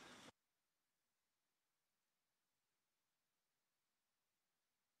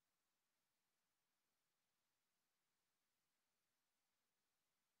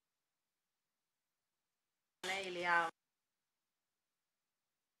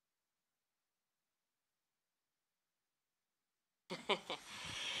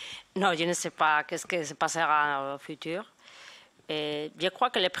 Non, je ne sais pas qu'est-ce que se passera au futur. Je crois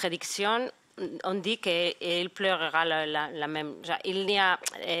que les prédictions, on dit qu'il pleurera la même. Il y a,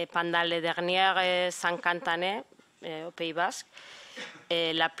 pendant les dernières 50 années au Pays Basque,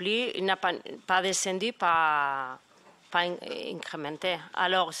 la pluie n'a pas descendu, pas incrémenté.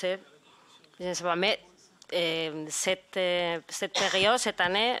 Alors, je ne sais pas, mais cette période, cette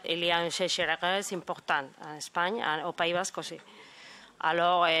année, il y a une sécheresse importante en Espagne, au Pays Basque aussi.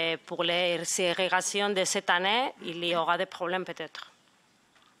 Alors, pour les irrigations de cette année, il y aura des problèmes peut-être.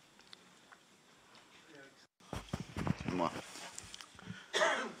 Moi.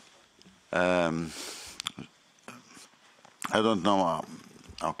 I don't know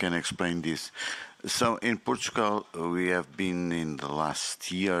how can I explain this. So in Portugal, we have been in the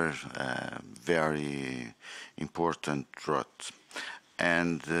last year very important drought.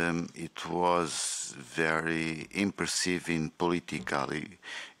 And it was very impressive in political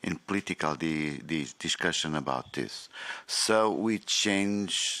discussion about this. So we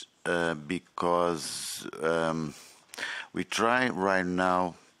changed because we try right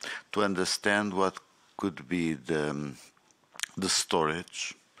now to understand what could be the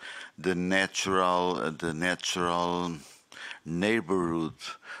storage, the natural neighborhood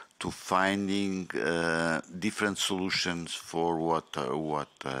to finding different solutions for water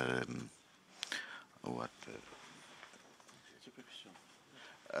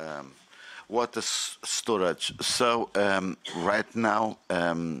storage. So right now,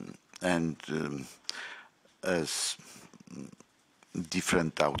 and as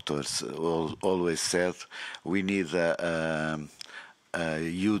different authors always said, we need a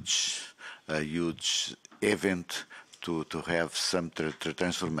huge event to have some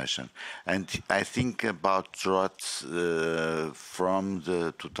transformation. And I think about droughts from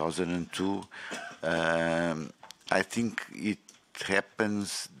the 2002. I think it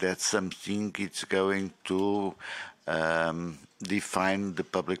happens that something is going to define the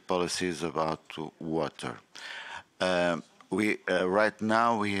public policies about water. Right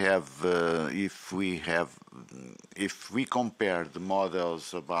now we have, if we compare the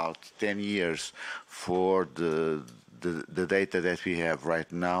models about 10 years for the data that we have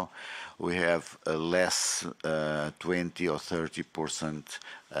right now, we have a less 20 or 30%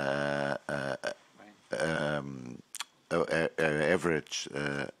 average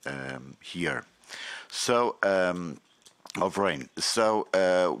here. So of rain. So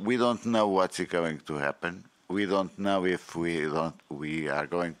we don't know what's going to happen. We don't know if we are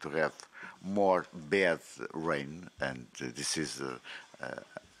going to have more bad rain, and this is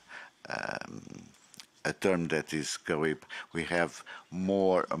a term that is going. We have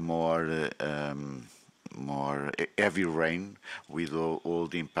more heavy rain with all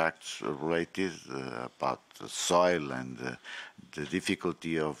the impacts related about the soil and the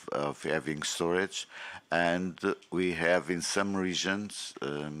difficulty of having storage, and we have in some regions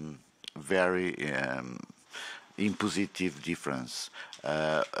very impositive difference.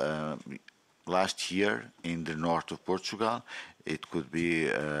 Last year in the north of Portugal, it could be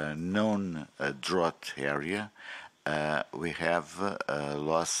a known drought area. We have a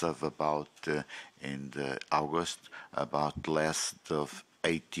loss of about in August about less of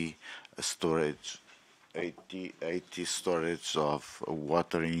 80 storage of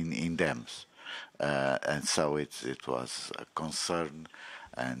water in dams, and so it was a concern.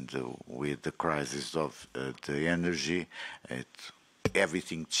 And with the crisis of the energy,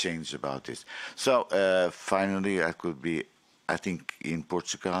 everything changed about this. So finally, I think in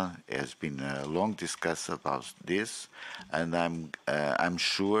Portugal has been a long discussion about this, and I'm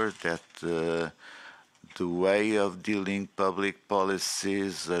sure that the way of dealing public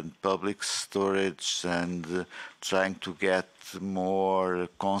policies and public storage and trying to get more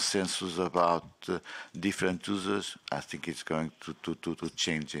consensus about different users, I think it's going to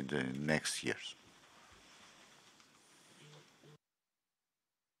change in the next years.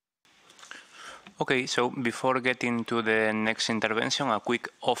 Okay, so before getting to the next intervention, a quick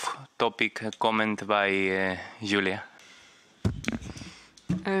off-topic comment by Julia.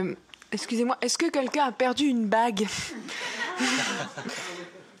 Excusez-moi, est-ce que quelqu'un a perdu une bague?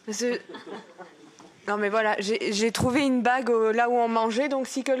 Non mais voilà, j'ai trouvé une bague là où on mangeait, donc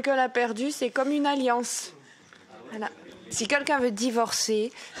si quelqu'un l'a perdue, c'est comme une alliance. Voilà. Si quelqu'un veut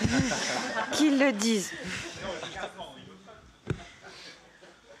divorcer, qu'il le dise.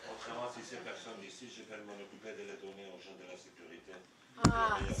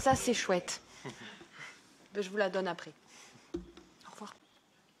 Ah, ça c'est chouette. Je vous la donne après. Au revoir.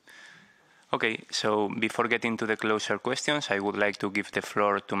 Okay, so before getting to the closer questions, I would like to give the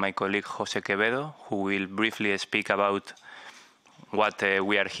floor to my colleague José Quevedo, who will briefly speak about what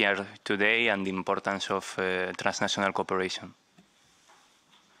we are here today and the importance of transnational cooperation.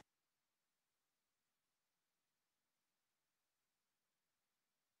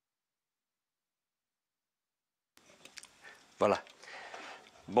 Voilà.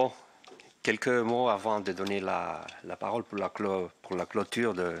 Bon, quelques mots avant de donner la parole pour la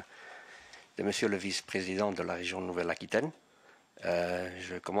clôture de Monsieur le vice-président de la région Nouvelle-Aquitaine.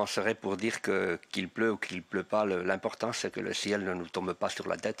 Je commencerai pour dire qu'il pleut ou qu'il ne pleut pas, l'important c'est que le ciel ne nous tombe pas sur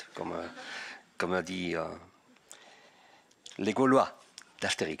la tête, comme a dit les Gaulois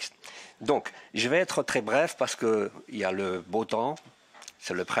d'Astérix. Donc, je vais être très bref parce qu'il y a le beau temps,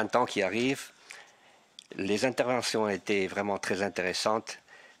 c'est le printemps qui arrive. Les interventions ont été vraiment très intéressantes,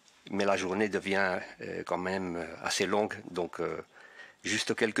 mais la journée devient quand même assez longue, donc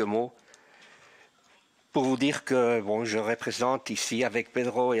juste quelques mots. Pour vous dire que bon, je représente ici avec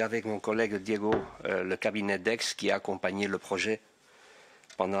Pedro et avec mon collègue Diego le cabinet d'Aix qui a accompagné le projet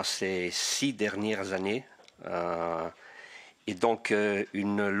pendant ces 6 dernières années. Et donc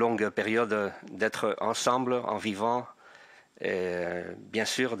une longue période d'être ensemble en vivant bien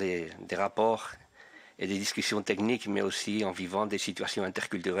sûr des rapports et des discussions techniques, mais aussi en vivant des situations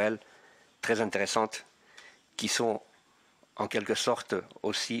interculturelles très intéressantes qui sont en quelque sorte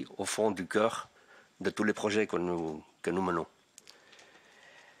aussi au fond du cœur de tous les projets que nous menons.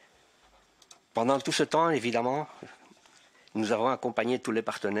 Pendant tout ce temps, évidemment, nous avons accompagné tous les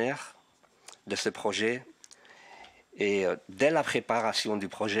partenaires de ce projet et dès la préparation du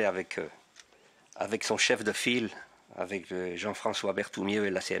projet avec son chef de file, avec Jean-François Berthoumieux et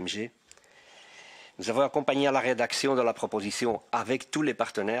la CMG, nous avons accompagné à la rédaction de la proposition avec tous les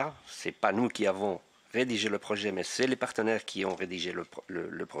partenaires. Ce n'est pas nous qui avons rédigé le projet, mais c'est les partenaires qui ont rédigé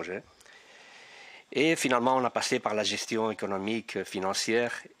le projet. Et finalement, on a passé par la gestion économique,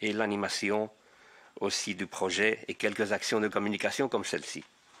 financière et l'animation aussi du projet et quelques actions de communication comme celle-ci.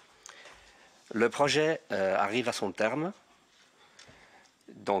 Le projet arrive à son terme.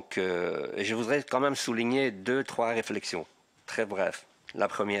 Donc, je voudrais quand même souligner 2-3 réflexions, très brèves. La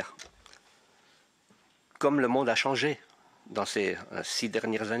première, comme le monde a changé dans ces 6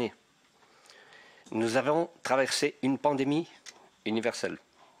 dernières années, nous avons traversé une pandémie universelle.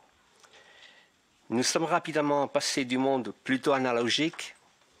 Nous sommes rapidement passés du monde plutôt analogique,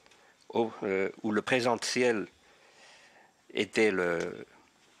 où le présentiel était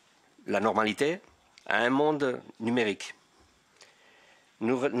la normalité à un monde numérique.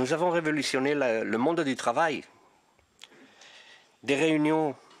 Nous avons révolutionné le monde du travail. Des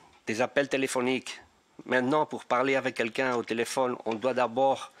réunions, des appels téléphoniques. Maintenant, pour parler avec quelqu'un au téléphone, on doit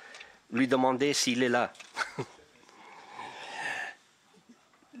d'abord lui demander s'il est là.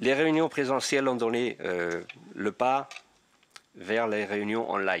 Les réunions présentielles ont donné le pas vers les réunions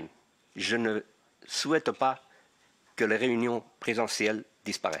online. Je ne souhaite pas que les réunions présentielles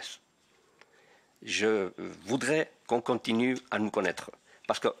disparaissent. Je voudrais qu'on continue à nous connaître.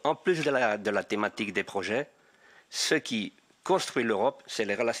 Parce qu'en plus de la thématique des projets, ce qui construit l'Europe, c'est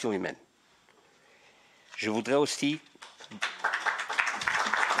les relations humaines. Je voudrais aussi...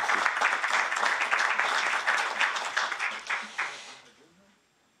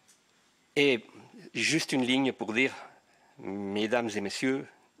 Et juste une ligne pour dire, mesdames et messieurs,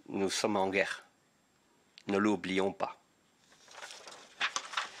 nous sommes en guerre. Ne l'oublions pas.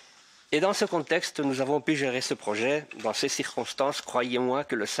 Et dans ce contexte, nous avons pu gérer ce projet. Dans ces circonstances, croyez-moi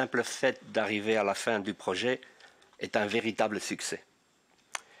que le simple fait d'arriver à la fin du projet est un véritable succès.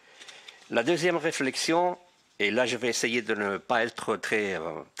 La deuxième réflexion, et là je vais essayer de ne pas être très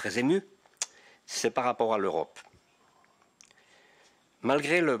ému, c'est par rapport à l'Europe.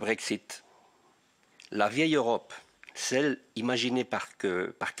 Malgré le Brexit, la vieille Europe, celle imaginée par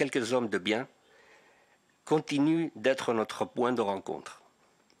quelques hommes de bien, continue d'être notre point de rencontre.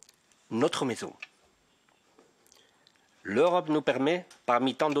 Notre maison. L'Europe nous permet,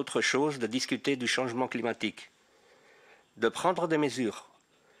 parmi tant d'autres choses, de discuter du changement climatique, de prendre des mesures,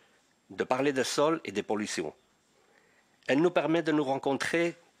 de parler des sols et des pollutions. Elle nous permet de nous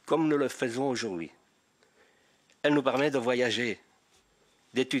rencontrer comme nous le faisons aujourd'hui. Elle nous permet de voyager,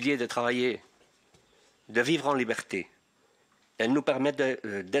 d'étudier, de travailler, de vivre en liberté. Elle nous permet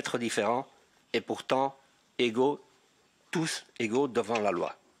d'être différents et pourtant égaux, tous égaux devant la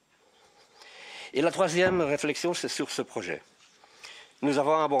loi. Et la troisième réflexion, c'est sur ce projet. Nous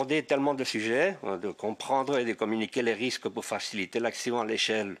avons abordé tellement de sujets, de comprendre et de communiquer les risques pour faciliter l'action à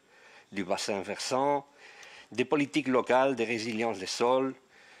l'échelle du bassin versant, des politiques locales, des résiliences des sols.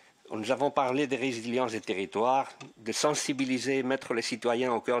 Nous avons parlé des résiliences des territoires, de sensibiliser et mettre les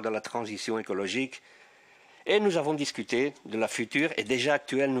citoyens au cœur de la transition écologique. Et nous avons discuté de la future et déjà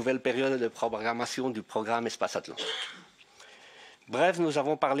actuelle nouvelle période de programmation du programme Espace Atlantique. Bref, nous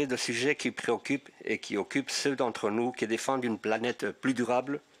avons parlé de sujets qui préoccupent et qui occupent ceux d'entre nous qui défendent une planète plus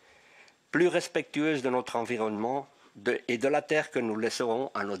durable, plus respectueuse de notre environnement et de la terre que nous laisserons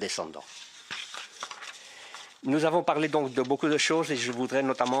à nos descendants. Nous avons parlé donc de beaucoup de choses et je voudrais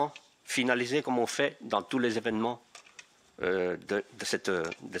notamment finaliser comme on fait dans tous les événements de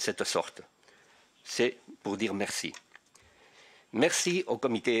cette sorte. C'est pour dire merci. Merci au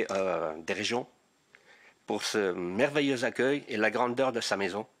Comité des Régions pour ce merveilleux accueil et la grandeur de sa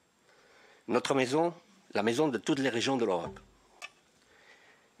maison. Notre maison, la maison de toutes les régions de l'Europe.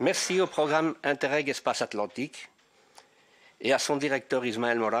 Merci au programme Interreg Espace Atlantique et à son directeur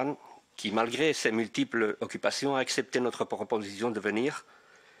Ismaël Moran, qui, malgré ses multiples occupations, a accepté notre proposition de venir.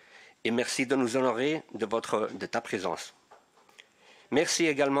 Et merci de nous honorer de ta présence. Merci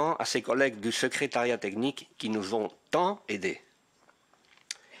également à ses collègues du secrétariat technique qui nous ont tant aidés.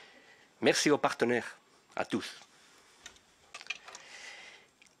 Merci aux partenaires. À tous.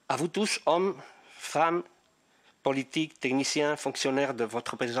 À vous tous, hommes, femmes, politiques, techniciens, fonctionnaires de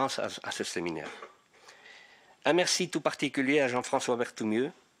votre présence à ce séminaire. Un merci tout particulier à Jean-François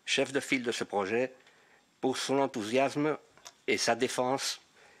Berthoumieux, chef de file de ce projet, pour son enthousiasme et sa défense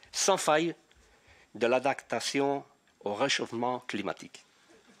sans faille de l'adaptation au réchauffement climatique.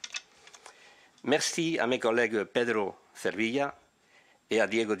 Merci à mes collègues Pedro Cervilla et à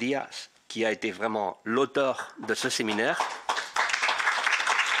Diego Díaz, qui a été vraiment l'auteur de ce séminaire.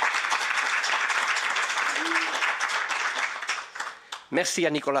 Merci à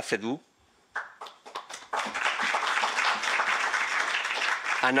Nicolas Fédou,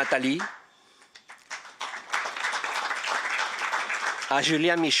 à Nathalie, à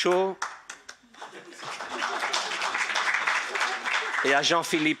Julien Michaud et à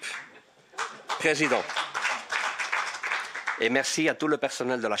Jean-Philippe, président. Et merci à tout le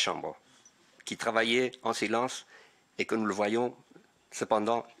personnel de la Chambre qui travaillait en silence et que nous le voyons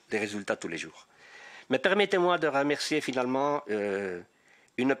cependant des résultats tous les jours. Mais permettez-moi de remercier finalement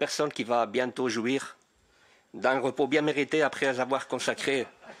une personne qui va bientôt jouir d'un repos bien mérité après avoir consacré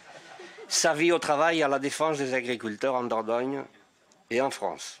sa vie au travail et à la défense des agriculteurs en Dordogne et en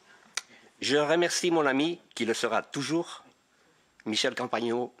France. Je remercie mon ami, qui le sera toujours, Michel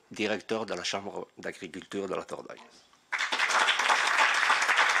Campagnot, directeur de la Chambre d'agriculture de la Dordogne.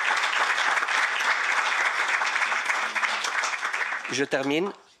 je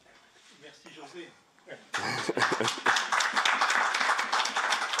termine. Merci José.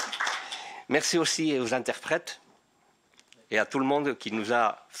 Merci aussi aux interprètes et à tout le monde qui nous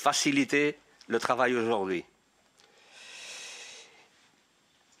a facilité le travail aujourd'hui.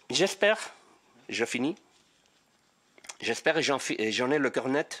 J'espère, je finis, j'espère et j'en ai le cœur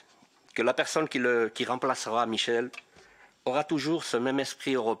net que la personne qui remplacera Michel aura toujours ce même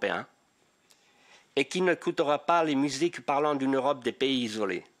esprit européen et qui n'écoutera pas les musiques parlant d'une Europe des pays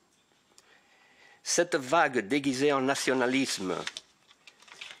isolés. Cette vague déguisée en nationalisme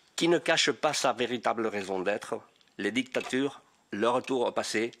qui ne cache pas sa véritable raison d'être, les dictatures, le retour au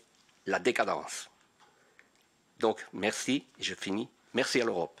passé, la décadence. Donc, merci, je finis. Merci à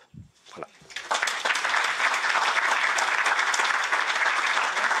l'Europe. Voilà.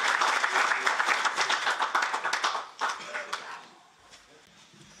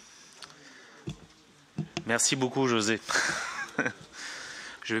 Merci beaucoup, José.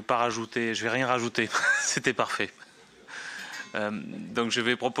 Je vais rien rajouter. C'était parfait. Donc, je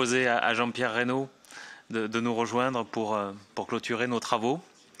vais proposer à Jean-Pierre Reynaud de nous rejoindre pour clôturer nos travaux.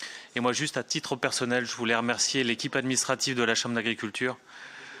 Et moi, juste à titre personnel, je voulais remercier l'équipe administrative de la Chambre d'agriculture.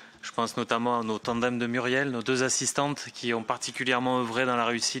 Je pense notamment à nos tandems de Muriel, nos 2 assistantes qui ont particulièrement œuvré dans la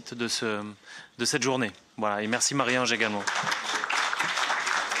réussite de cette journée. Voilà, et merci Marie-Ange également.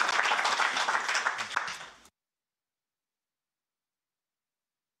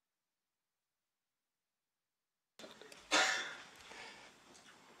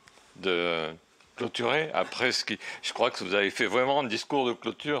 De clôturer après je crois que vous avez fait vraiment un discours de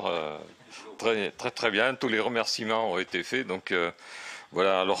clôture très bien. Tous les remerciements ont été faits. Donc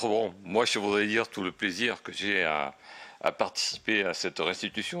voilà. Alors bon, moi je voudrais dire tout le plaisir que j'ai à participer à cette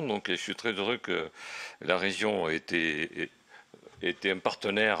restitution. Donc je suis très heureux que la région ait été un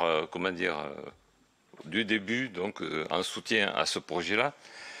partenaire, du début, donc en soutien à ce projet-là.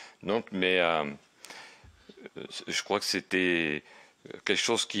 Donc mais je crois que c'était quelque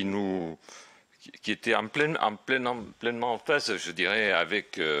chose qui était pleinement en phase, je dirais,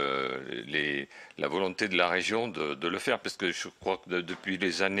 avec la volonté de la région de le faire, parce que je crois que depuis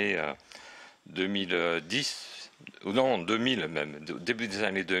les années 2010, ou non 2000 même, début des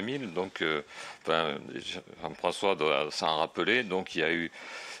années 2000, donc Jean-François doit s'en rappeler, donc il y a eu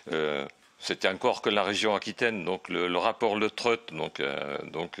c'était encore que la région aquitaine, donc le rapport Le Treut, donc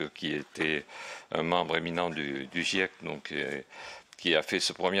qui était un membre éminent du GIEC, donc qui a fait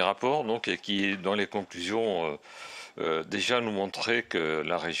ce premier rapport, donc, et qui, dans les conclusions, déjà nous montrait que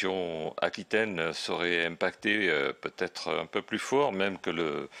la région aquitaine serait impactée peut-être un peu plus fort, même que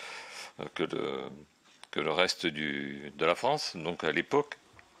le reste de la France, donc à l'époque.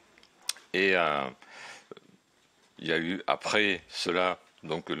 Et il y a eu après cela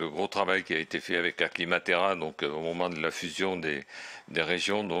donc le gros travail qui a été fait avec Climatique, donc au moment de la fusion des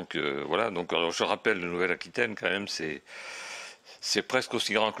régions. Donc voilà. Donc alors je rappelle, la Nouvelle-Aquitaine quand même, c'est presque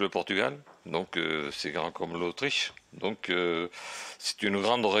aussi grand que le Portugal, donc c'est grand comme l'Autriche. Donc c'est une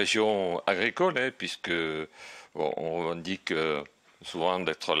grande région agricole, hein, puisque on indique souvent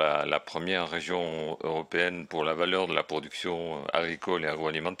d'être la première région européenne pour la valeur de la production agricole et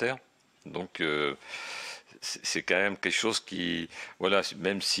agroalimentaire. Donc c'est quand même quelque chose qui, voilà,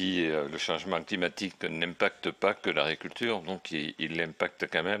 même si le changement climatique n'impacte pas que l'agriculture, donc il l'impacte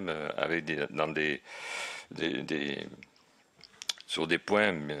quand même sur des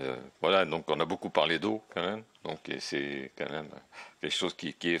points, voilà, donc on a beaucoup parlé d'eau quand même, donc c'est quand même quelque chose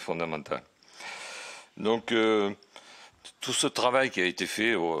qui est fondamental. Donc tout ce travail qui a été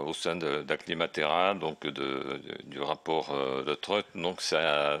fait au sein d'Aclimatera, donc du rapport de Treut, donc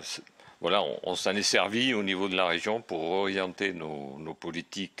ça, voilà, on s'en est servi au niveau de la région pour orienter nos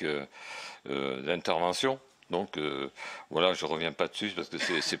politiques d'intervention. Donc voilà, je reviens pas dessus parce que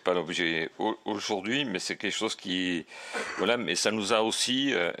c'est pas l'objet aujourd'hui, mais c'est quelque chose qui, voilà, mais ça nous a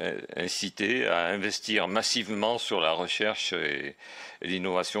aussi incité à investir massivement sur la recherche et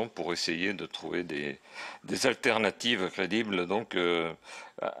l'innovation pour essayer de trouver des alternatives crédibles, donc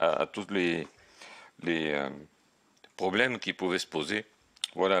à tous les problèmes qui pouvaient se poser.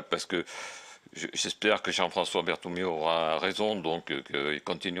 Voilà, parce que j'espère que Jean-François Berthomeu aura raison, donc qu'il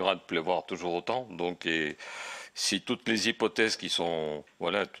continuera de pleuvoir toujours autant. Donc, et si toutes les hypothèses qui sont,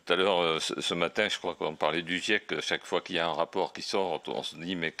 voilà, tout à l'heure, ce matin, je crois qu'on parlait du GIEC, chaque fois qu'il y a un rapport qui sort, on se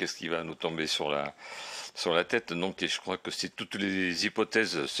dit mais qu'est-ce qui va nous tomber sur la tête. Donc, et je crois que si toutes les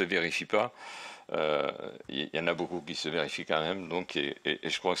hypothèses se vérifient pas, il y en a beaucoup qui se vérifient quand même. Donc, et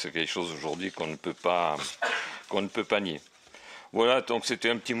je crois que c'est quelque chose aujourd'hui qu'on ne peut pas nier. Voilà, donc c'était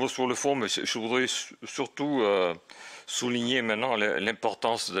un petit mot sur le fond, mais je voudrais surtout souligner maintenant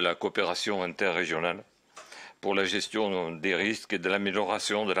l'importance de la coopération interrégionale, pour la gestion des risques et de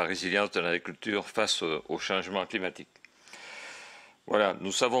l'amélioration de la résilience de l'agriculture face au changement climatique. Voilà,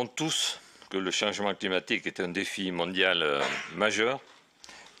 nous savons tous que le changement climatique est un défi mondial majeur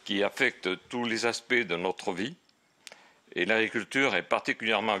qui affecte tous les aspects de notre vie et l'agriculture est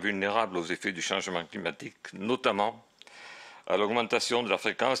particulièrement vulnérable aux effets du changement climatique, notamment à l'augmentation de la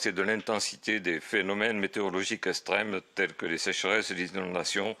fréquence et de l'intensité des phénomènes météorologiques extrêmes tels que les sécheresses, les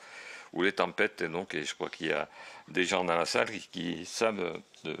inondations ou les tempêtes. Et je crois qu'il y a des gens dans la salle qui savent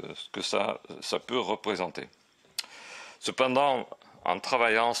de ce que ça peut représenter. Cependant, en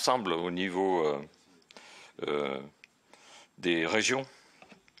travaillant ensemble au niveau des régions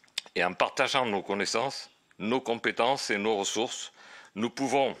et en partageant nos connaissances, nos compétences et nos ressources, nous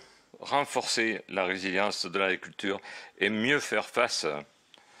pouvons renforcer la résilience de l'agriculture et mieux faire face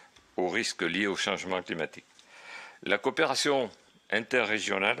aux risques liés au changement climatique. La coopération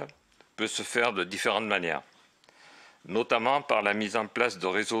interrégionale peut se faire de différentes manières, notamment par la mise en place de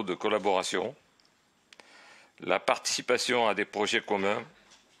réseaux de collaboration, la participation à des projets communs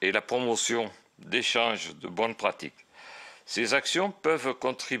et la promotion d'échanges de bonnes pratiques. Ces actions peuvent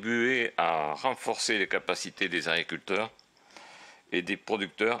contribuer à renforcer les capacités des agriculteurs et des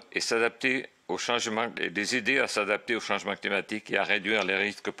producteurs et s'adapter au changement, et les aider à s'adapter au changement climatique et à réduire les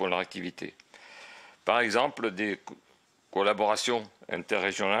risques pour leur activité. Par exemple, des collaborations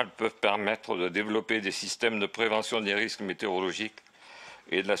interrégionales peuvent permettre de développer des systèmes de prévention des risques météorologiques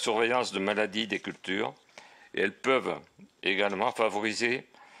et de la surveillance de maladies des cultures, et elles peuvent également favoriser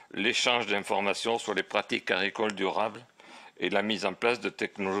l'échange d'informations sur les pratiques agricoles durables et la mise en place de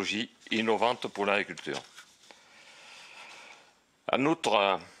technologies innovantes pour l'agriculture. En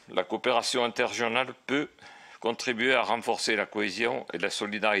outre, la coopération interrégionale peut contribuer à renforcer la cohésion et la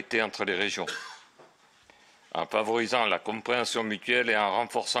solidarité entre les régions, en favorisant la compréhension mutuelle et en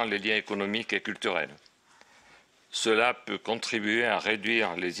renforçant les liens économiques et culturels. Cela peut contribuer à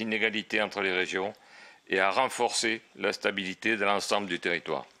réduire les inégalités entre les régions et à renforcer la stabilité de l'ensemble du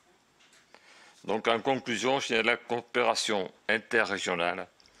territoire. Donc, en conclusion, la coopération interrégionale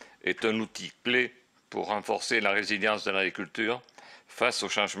est un outil clé pour renforcer la résilience de l'agriculture face au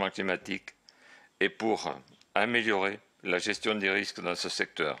changement climatique et pour améliorer la gestion des risques dans ce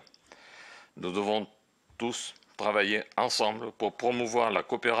secteur. Nous devons tous travailler ensemble pour promouvoir la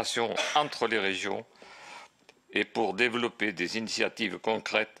coopération entre les régions et pour développer des initiatives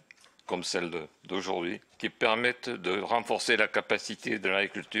concrètes comme celle d'aujourd'hui qui permettent de renforcer la capacité de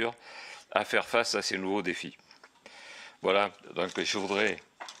l'agriculture à faire face à ces nouveaux défis. Voilà, donc je voudrais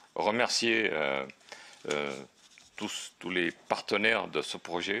remercier tous les partenaires de ce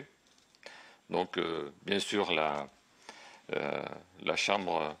projet. Donc, bien sûr, la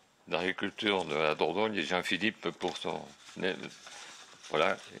Chambre d'agriculture de la Dordogne et Jean-Philippe pour son...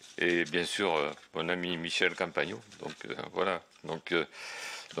 Voilà, et bien sûr, mon ami Michel Campagnot. Donc, voilà. Donc,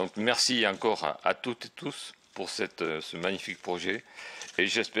 merci encore à toutes et tous pour ce magnifique projet. Et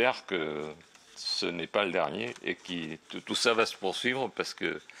j'espère que ce n'est pas le dernier et que tout ça va se poursuivre parce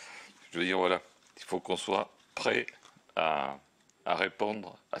que, je veux dire, voilà, il faut qu'on soit prêt à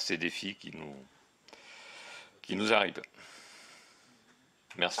répondre à ces défis qui nous arrivent.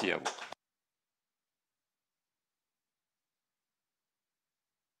 Merci à vous.